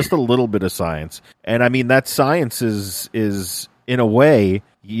little bit of science. And I mean, that science is in a way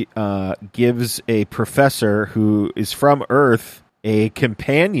gives a professor who is from Earth a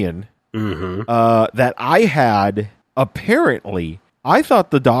companion that I had. Apparently, I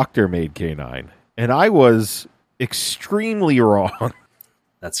thought the Doctor made K9, and I was extremely wrong.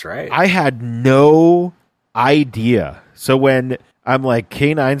 That's right. I had no idea. So when I'm like,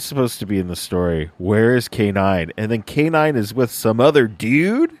 K9's supposed to be in the story, where is K9? And then K9 is with some other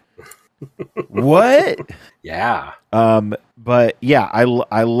dude? What? Yeah. But yeah,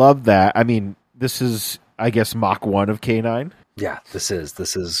 I love that. I mean, this is, I guess, Mach 1 of K9. Yeah, this is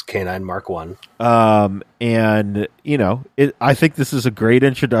K9 Mark 1. And, you know, I think this is a great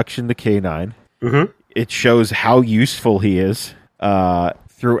introduction to K9. Mm-hmm. It shows how useful he is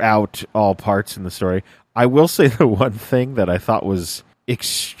throughout all parts in the story. I will say the one thing that I thought was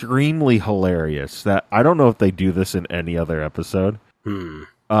extremely hilarious, that I don't know if they do this in any other episode.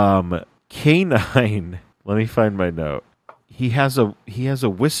 K9, let me find my note. He has a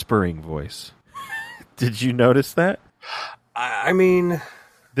whispering voice. Did you notice that? I mean,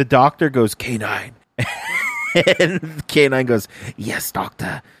 the Doctor goes, K9. And K9 goes, yes,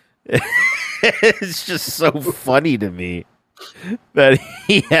 Doctor. It's just so funny to me that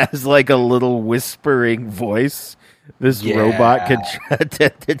he has like a little whispering voice. This robot can try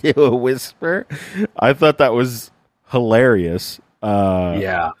to do a whisper. I thought that was hilarious.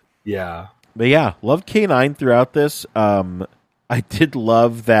 Yeah. But yeah, loved K9 throughout this. I did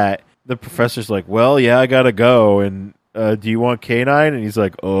love that the professor's like, well, yeah, I gotta go. And do you want K9? And he's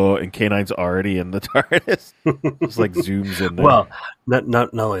like, oh, and K9's already in the TARDIS. Just like zooms in there. Well, not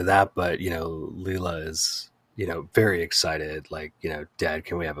only that, but, you know, Leela is, you know, very excited. Like, you know, Dad,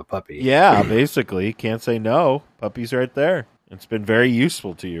 can we have a puppy? Yeah, basically. Can't say no. Puppy's right there. It's been very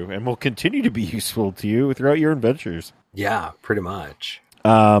useful to you and will continue to be useful to you throughout your adventures. Yeah, pretty much.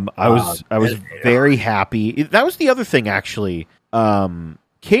 I was very happy. That was the other thing, actually.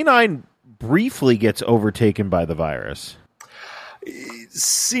 K9 briefly gets overtaken by the virus. It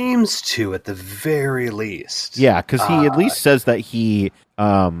seems to, at the very least. Yeah, because he at least says that he...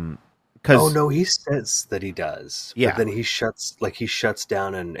 oh, no, he says that he does. Yeah. But then he shuts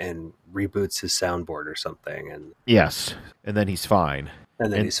down and reboots his soundboard or something. And yes, and then he's fine.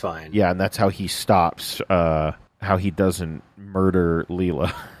 And then he's fine. Yeah, and that's how he stops, how he doesn't murder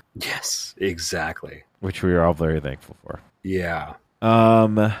Leela. Yes, exactly. Which we are all very thankful for. Yeah.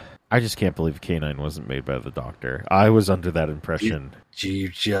 I just can't believe K9 wasn't made by the Doctor. I was under that impression.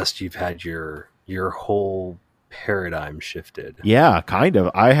 You've had your whole paradigm shifted. Yeah, kind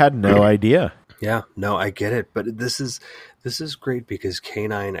of. I had no idea. Yeah, no, I get it. But this is great because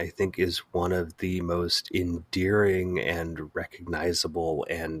K9, I think, is one of the most endearing and recognizable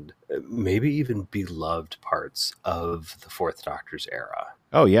and maybe even beloved parts of the Fourth Doctor's era.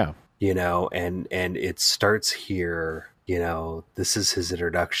 Oh, yeah. You know, and it starts here. You know, this is his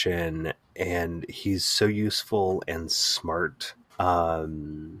introduction, and he's so useful and smart.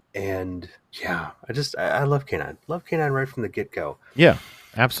 And yeah, I love K9. Love K9 right from the get-go. Yeah,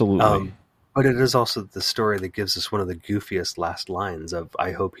 absolutely. But it is also the story that gives us one of the goofiest last lines of,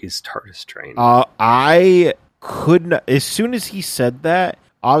 I hope he's TARDIS trained. I couldn't, as soon as he said that,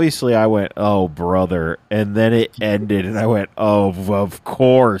 obviously I went, oh, brother. And then it ended, and I went, oh, of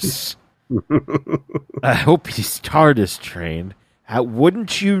course. I hope he's TARDIS trained.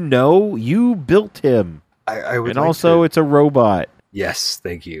 Wouldn't you know? You built him. I would, and like also, it's a robot. Yes,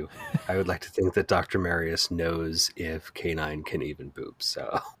 thank you. I would like to think that Dr. Marius knows if K9 can even boop.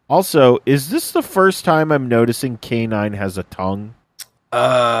 So, also, is this the first time I'm noticing K9 has a tongue?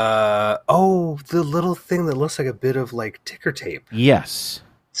 The little thing that looks like a bit of like ticker tape. Yes,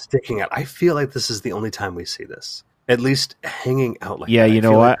 sticking out. I feel like this is the only time we see this. At least hanging out like yeah, that. You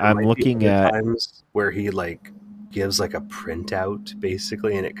know what? I'm looking at times where he like gives like a printout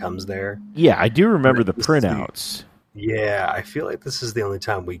basically, and it comes there. Yeah, I do remember the printouts. Yeah, I feel like this is the only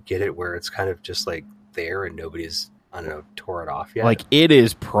time we get it where it's kind of just like there and nobody's, I don't know, tore it off yet. Like it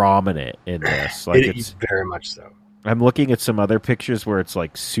is prominent in this. Like it's very much so. I'm looking at some other pictures where it's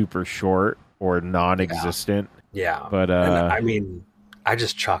like super short or non-existent. Yeah. But and, I mean, I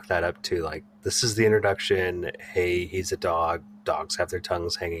just chalk that up to like, this is the introduction. Hey, he's a dog. dogs have their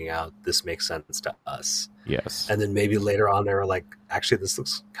tongues hanging out. This makes sense to us. Yes. And then maybe later on they were like, actually, this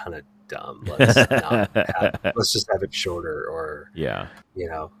looks kind of dumb. Let's just have it shorter, or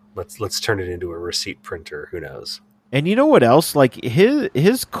let's turn it into a receipt printer. Who knows? And you know what else? Like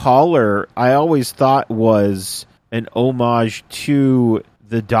his collar, I always thought was an homage to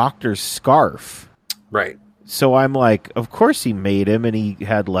the Doctor's scarf. Right. So I'm like, of course he made him, and he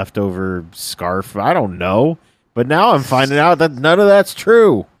had leftover scarf. I don't know. But now I'm finding out that none of that's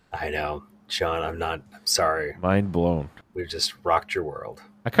true. I know. John, I'm sorry. Mind blown. We've just rocked your world.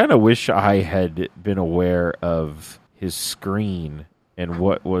 I kind of wish I had been aware of his screen and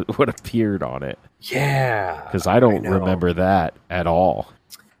what appeared on it. Yeah. Because I don't remember that at all.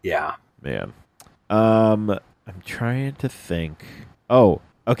 Yeah. Man. I'm trying to think. Oh,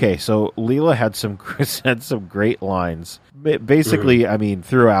 okay, so Leela had some great lines. Basically, I mean,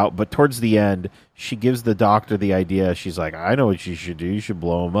 throughout, but towards the end, she gives the Doctor the idea. She's like, I know what you should do. You should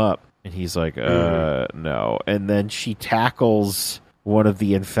blow him up. And he's like, no. And then she tackles one of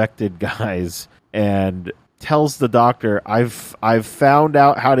the infected guys and tells the Doctor, I've found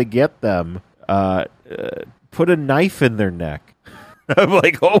out how to get them. Put a knife in their neck. I'm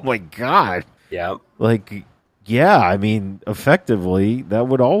like, oh my God. Yeah. Like, yeah, I mean, effectively, that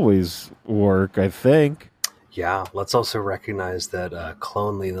would always work, I think. Yeah, let's also recognize that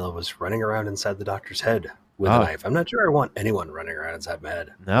Clone Leela was running around inside the Doctor's head with a knife. I'm not sure I want anyone running around inside my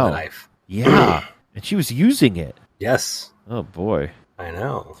head with a knife. Yeah, and she was using it. Yes. Oh, boy. I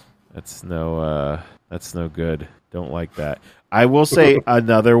know. That's no good. Don't like that. I will say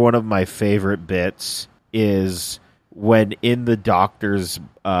another one of my favorite bits is when in the Doctor's...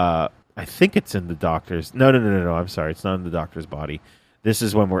 I think it's in the Doctor's... No, I'm sorry. It's not in the Doctor's body. This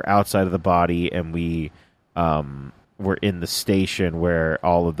is when we're outside of the body and we're in the station where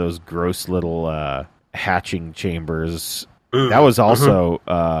all of those gross little hatching chambers... That was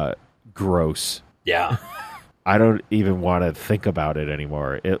also gross. Yeah. I don't even want to think about it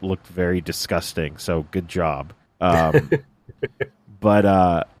anymore. It looked very disgusting, so good job.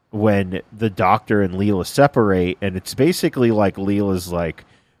 But when the Doctor and Leela separate, and it's basically like Leela's like,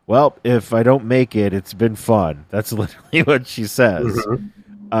 well, if I don't make it, it's been fun. That's literally what she says.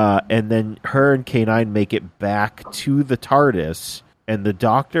 Mm-hmm. And then her and K9 make it back to the TARDIS, and the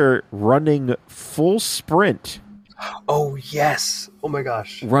Doctor, running full sprint... Oh, yes. Oh, my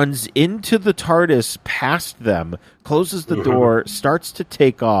gosh. Runs into the TARDIS, past them, closes the door, starts to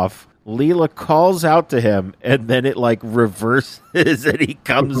take off. Leela calls out to him, and then it, like, reverses, and he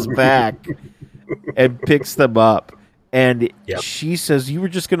comes back and picks them up. And she says, you were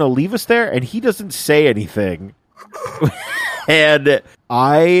just going to leave us there? And he doesn't say anything. And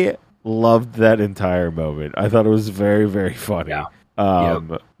I loved that entire moment. I thought it was very, very funny. Yeah.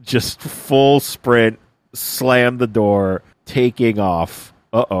 Just full sprint. Slam the door, taking off.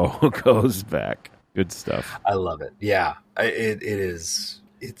 Goes back. Good stuff. I love it. Yeah, it is.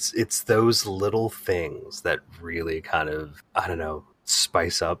 It's those little things that really kind of, I don't know,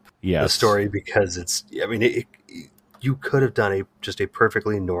 spice up the story, because it's. I mean, you could have done just a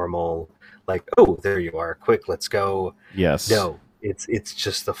perfectly normal, like, oh, there you are, quick, let's go. Yes. No, it's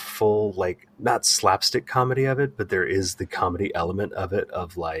just the full, like, not slapstick comedy of it, but there is the comedy element of it.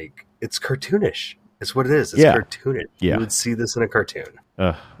 Of like, it's cartoonish. It's what it is. It's cartoonish. Yeah. You would see this in a cartoon.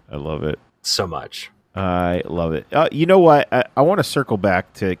 I love it. So much. I love it. You know what? I want to circle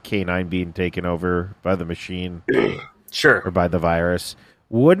back to K9 being taken over by the machine. Sure. Or by the virus.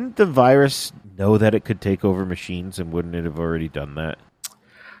 Wouldn't the virus know that it could take over machines, and wouldn't it have already done that?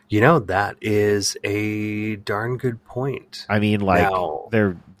 You know, that is a darn good point. I mean, like,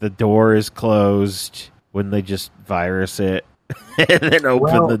 the door is closed. Wouldn't they just virus it and then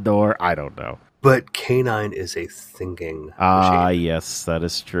open the door? I don't know. But K9 is a thinking machine. Yes, that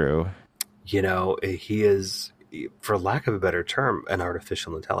is true. You know, he is, for lack of a better term, an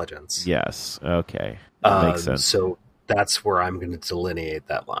artificial intelligence. Yes, okay. That makes sense. So that's where I'm going to delineate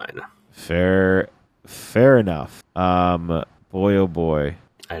that line. Fair enough. Boy, oh boy.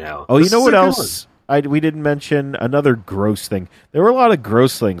 I know. Oh, you know what else? We didn't mention another gross thing. There were a lot of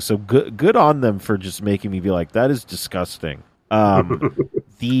gross things, so good on them for just making me be like, that is disgusting. We're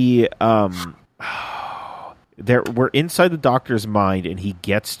inside the Doctor's mind, and he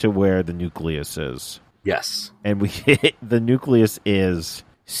gets to where the nucleus is. Yes, and the nucleus is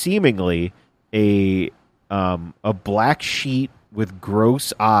seemingly a black sheet with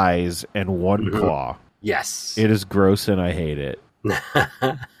gross eyes and one claw. Yes, it is gross, and I hate it.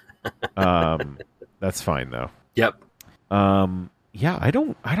 That's fine though. Yep. Yeah, I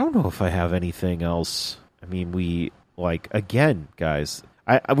don't know if I have anything else. I mean, again, guys.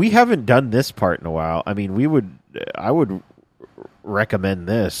 We haven't done this part in a while. I mean, I would recommend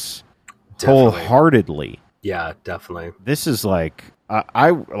this Definitely. wholeheartedly. Yeah, definitely. This is like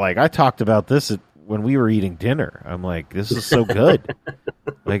I talked about this when we were eating dinner. I'm like, this is so good.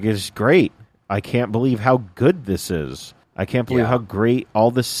 Like, it's great. I can't believe how good this is. I can't believe how great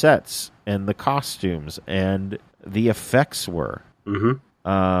all the sets and the costumes and the effects were.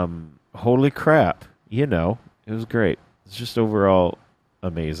 Mm-hmm. Holy crap. It was great. It's just overall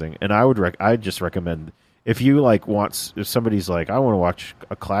amazing. And I'd just recommend, if you if somebody's like, I want to watch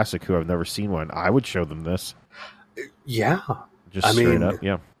a classic who I've never seen one, I would show them this. Yeah. Just straight up.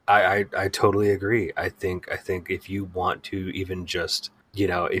 Yeah. I totally agree. I think if you want to even just,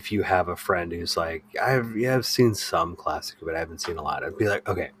 if you have a friend who's like, I've seen some classic, but I haven't seen a lot, I'd be like,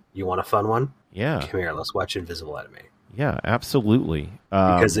 okay, you want a fun one? Yeah. Come here, let's watch Invisible Enemy. Yeah, absolutely.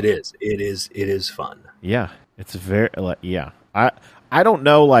 Because it is fun. Yeah. It's very, I don't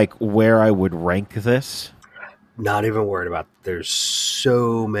know where I would rank this. Not even worried about, there's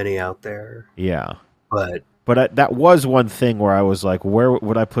so many out there. Yeah. But that was one thing where I was like, where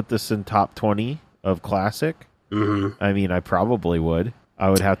would I put this in top 20 of classic? Mm-hmm. I mean, I probably would. I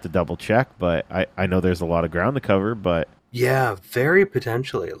would have to double check, but I know there's a lot of ground to cover, but... Yeah, very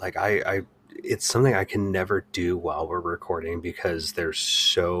potentially. It's something I can never do while we're recording because there's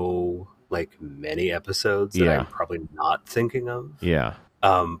so many episodes that I'm probably not thinking of. Yeah.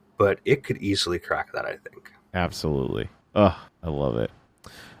 But it could easily crack that, I think. Absolutely. Ugh, I love it.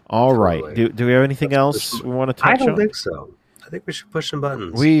 All right. Do we have anything else we want to touch on? I don't think so. I think we should push some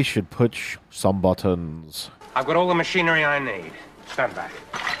buttons. We should push some buttons. I've got all the machinery I need. Stand back.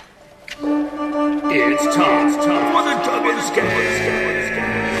 It's time for the Duggan Scan.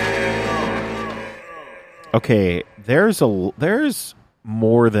 Okay, there's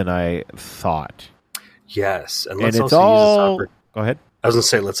more than I thought. Yes, and let's also use this Go ahead. I was going to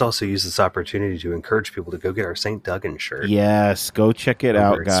say, let's also use this opportunity to encourage people to go get our St. Duggan shirt. Yes, go check it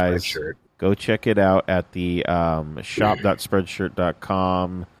out, guys. Spreadshirt. Go check it out at the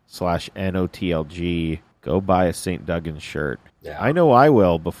shop.spreadshirt.com/NOTLG. Go buy a St. Duggan shirt. Yeah. I know I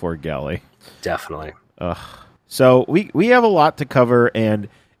will before Galley. Definitely. So we have a lot to cover, and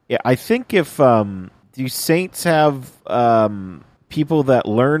I think if do Saints have people that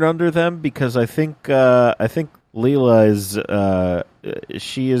learn under them, because I think Leela is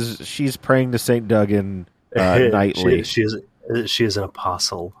she's praying to St. Duggan nightly. She is an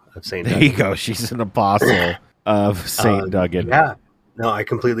apostle of St. Duggan. There you go. She's an apostle of St. Duggan. Yeah. No, I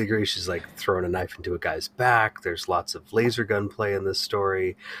completely agree. She's throwing a knife into a guy's back. There's lots of laser gun play in this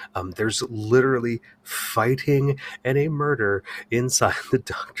story. There's literally fighting and a murder inside the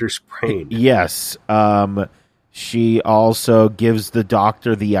doctor's brain. Yes. She also gives the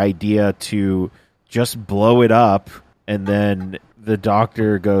doctor the idea to just blow it up, and then the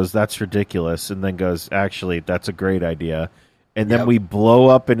doctor goes, "That's ridiculous," and then goes, "Actually, that's a great idea." And then we blow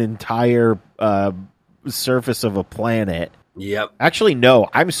up an entire surface of a planet. Yep. Actually, no,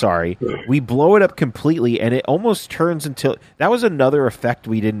 I'm sorry. We blow it up completely, and it almost turns into... That was another effect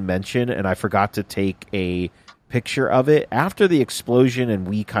we didn't mention, and I forgot to take a picture of it. After the explosion and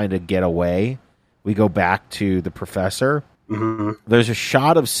we kind of get away, we go back to the professor. Mm-hmm. There's a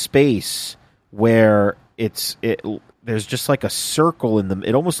shot of space where there's just a circle in the...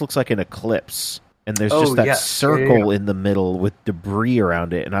 It almost looks like an eclipse, and there's just that circle in the middle with debris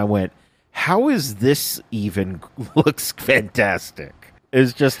around it, and I went... How is this even looks fantastic?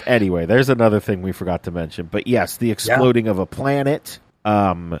 It's just, anyway, there's another thing we forgot to mention. But yes, the exploding of a planet.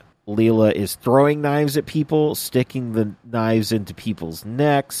 Leela is throwing knives at people, sticking the knives into people's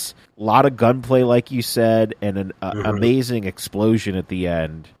necks. A lot of gunplay, like you said, and an amazing explosion at the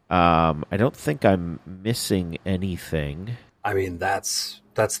end. I don't think I'm missing anything. I mean, that's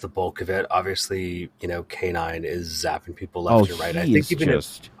the bulk of it. Obviously, K9 is zapping people left and right. I think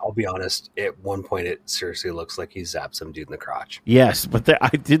I'll be honest, at one point it seriously looks like he zapped some dude in the crotch. Yes, but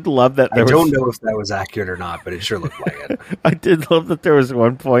I did love that. I don't know if that was accurate or not, but it sure looked like it. I did love that there was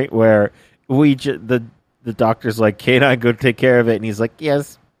one point where the doctor's like, K9, go take care of it, and he's like,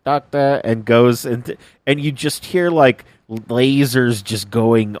 yes, doctor, and goes and you just hear lasers just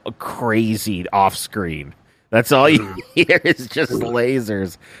going crazy off screen. That's all you hear is just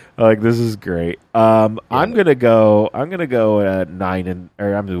lasers. This is great. I'm gonna go 9 I'm gonna go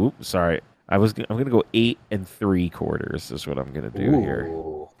 8 3/4 is what I'm gonna do here.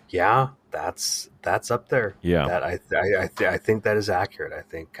 Yeah, that's up there. Yeah, that I think that is accurate. I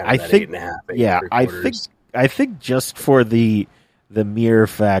think kind of 8.5. Yeah, I think just for the mere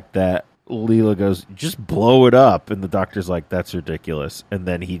fact that Leela goes, just blow it up, and the doctor's like, that's ridiculous, and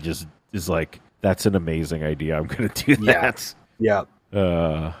then he just is like, that's an amazing idea. I'm going to do that. Yeah.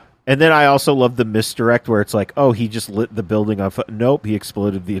 And And then I also love the misdirect where it's like, oh, he just lit the building on fire. Nope, he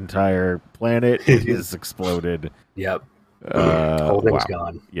exploded the entire planet. It is exploded. Yep. Whole thing's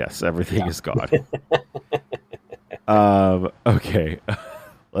gone. Yes, everything is gone. Okay.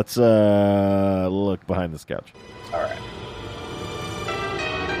 Let's look behind this couch. All right.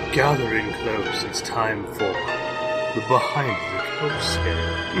 Gathering close, it's time for the behind the couch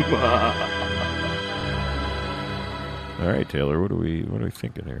scale. All right, Taylor, what are we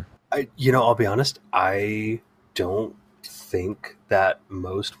thinking here? I'll be honest, I don't think that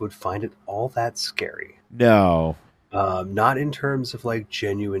most would find it all that scary. No. Not in terms of like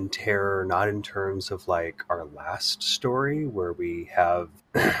genuine terror, not in terms of like our last story where we have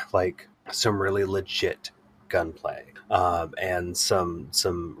like some really legit gunplay and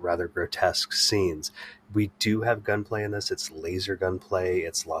some rather grotesque scenes. We do have gunplay in this. It's laser gunplay.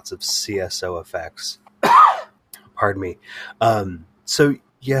 It's lots of CSO effects. Pardon me. So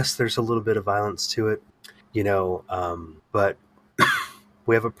yes, there's a little bit of violence to it, but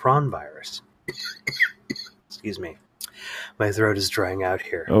we have a prawn virus. Excuse me. My throat is drying out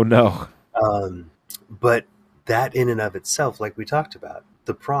here. Oh, no. But that in and of itself, like we talked about,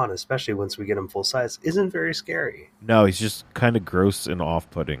 the prawn, especially once we get him full size, isn't very scary. No, he's just kind of gross and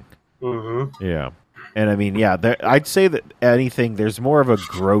off-putting. Mm-hmm. Yeah. And I mean, yeah, I'd say that there's more of a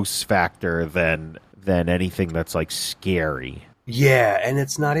gross factor than anything that's like scary. Yeah, and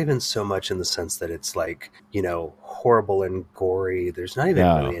it's not even so much in the sense that it's like, horrible and gory. There's not even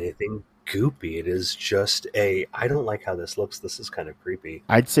really anything goopy. It is just I don't like how this looks. This is kind of creepy.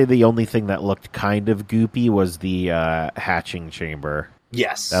 I'd say the only thing that looked kind of goopy was the hatching chamber.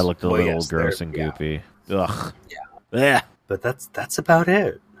 Yes. That looked a little gross and goopy. Yeah. Ugh. Yeah. But that's about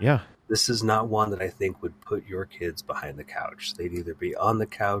it. Yeah. This is not one that I think would put your kids behind the couch. They'd either be on the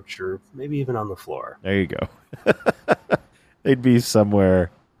couch or maybe even on the floor. There you go. They'd be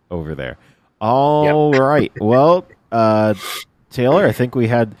somewhere over there. All right. Well, Taylor, I think we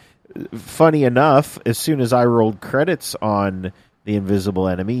had, funny enough, as soon as I rolled credits on The Invisible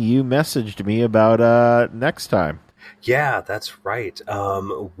Enemy, you messaged me about next time. Yeah, that's right.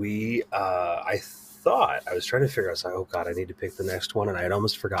 I thought, I was trying to figure out, I was like, oh God, I need to pick the next one, and I had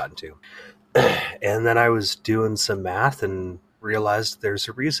almost forgotten to. And then I was doing some math and realized there's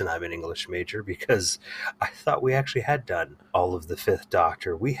a reason I'm an English major, because I thought we actually had done all of the Fifth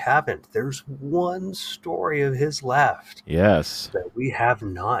Doctor. We haven't. There's one story of his left. Yes. That we have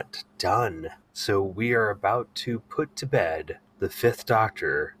not done. So we are about to put to bed the Fifth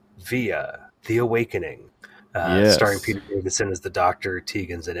Doctor via The Awakening. Yes. Starring Peter Davison as the Doctor.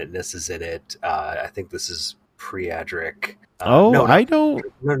 Tegan's in it. Nis is in it. I think this is pre-Adric. No,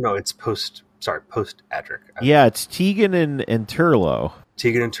 it's post-Adric. Yeah, it's Tegan and Turlo.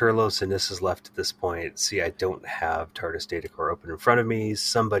 Tegan and Turlo, so Nis is left at this point. See, I don't have TARDIS Datacore open in front of me.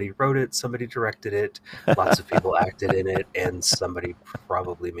 Somebody wrote it, somebody directed it, lots of people acted in it, and somebody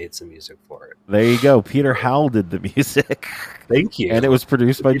probably made some music for it. There you go. Peter Howell did the music. Thank you. And it was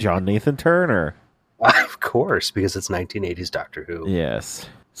produced by John Nathan Turner. Of course, because it's 1980s Doctor Who. Yes.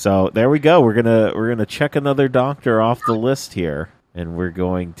 So there we go. We're gonna check another Doctor off the list here, and we're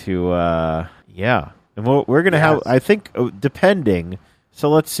going to and we're gonna have, I think, depending.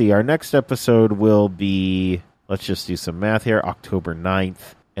 So let's see. Our next episode will be, let's just do some math here, October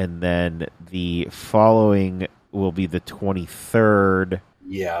 9th, and then the following will be the 23rd.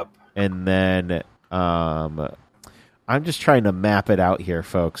 Yep. And then I'm just trying to map it out here,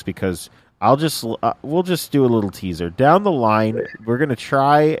 folks, because we'll just do a little teaser. Down the line, we're going to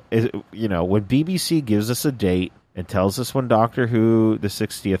try, when BBC gives us a date and tells us when Doctor Who the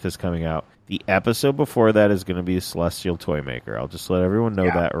 60th is coming out, the episode before that is going to be Celestial Toymaker. I'll just let everyone know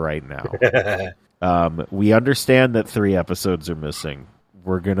that right now. We understand that 3 episodes are missing.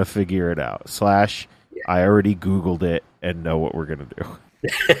 We're going to figure it out. I already Googled it and know what we're going to do.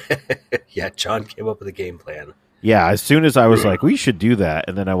 Yeah, John came up with a game plan. Yeah, as soon as I was like, we should do that,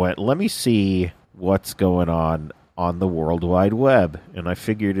 and then I went, let me see what's going on the World Wide Web, and I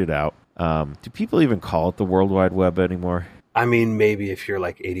figured it out. Do people even call it the World Wide Web anymore? I mean, maybe if you're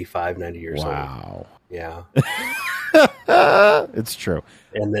like 85, 90 years old. Wow. Yeah. It's true.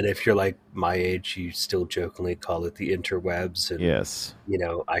 And then if you're like my age, you still jokingly call it the interwebs. And, yes.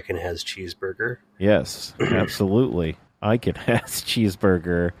 Icon has cheeseburger. Yes, absolutely. Icon has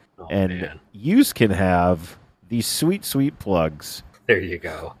cheeseburger, man. Yous can have these sweet, sweet plugs. There you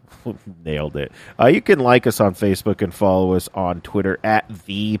go. Nailed it. You can like us on Facebook and follow us on Twitter at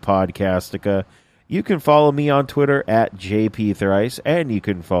The Podcastica. You can follow me on Twitter at JP Thrice, and you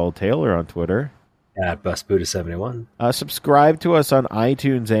can follow Taylor on Twitter At BusBuddha71. Subscribe to us on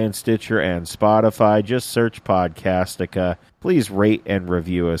iTunes and Stitcher and Spotify. Just search Podcastica. Please rate and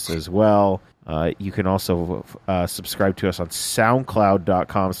review us as well. You can also subscribe to us on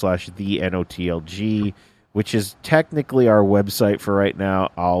soundcloud.com/thenotlg, which is technically our website for right now.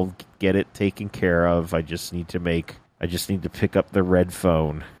 I'll get it taken care of. I just need to pick up the red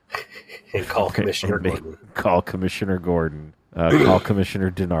phone. And call Commissioner Gordon. Call Commissioner Gordon. Call Commissioner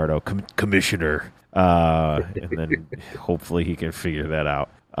DiNardo. Commissioner. And then hopefully he can figure that out.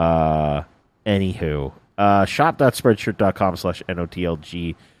 Anywho.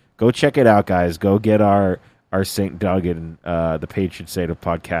 Shop.spreadshirt.com/NOTLG. Go check it out, guys. Go get our St. Duggan, the patron saint of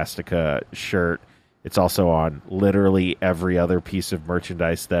Podcastica shirt. It's also on literally every other piece of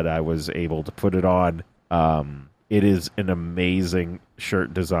merchandise that I was able to put it on. It is an amazing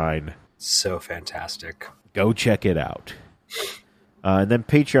shirt design. So fantastic. Go check it out. And then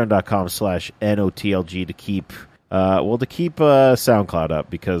patreon.com/NOTLG to keep SoundCloud up,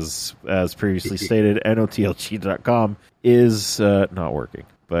 because as previously stated, NOTLG.com is not working.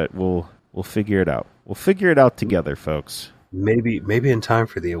 But we'll figure it out. We'll figure it out together, folks. Maybe in time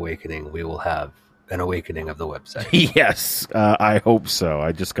for the awakening, we will have an awakening of the website. Yes, I hope so.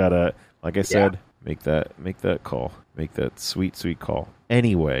 I just gotta, like I said, make that call. Make that sweet, sweet call.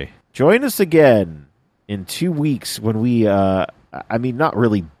 Anyway, join us again in 2 weeks when we, not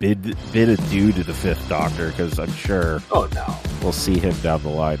really bid adieu to the Fifth Doctor, because I'm sure we'll see him down the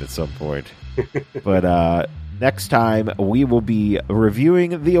line at some point. But next time, we will be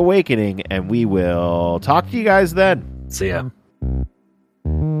reviewing The Awakening, and we will talk to you guys then. See ya.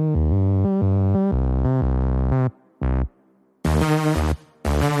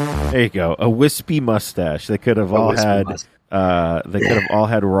 There you go. A wispy mustache. They could have all had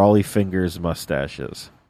Raleigh Fingers mustaches.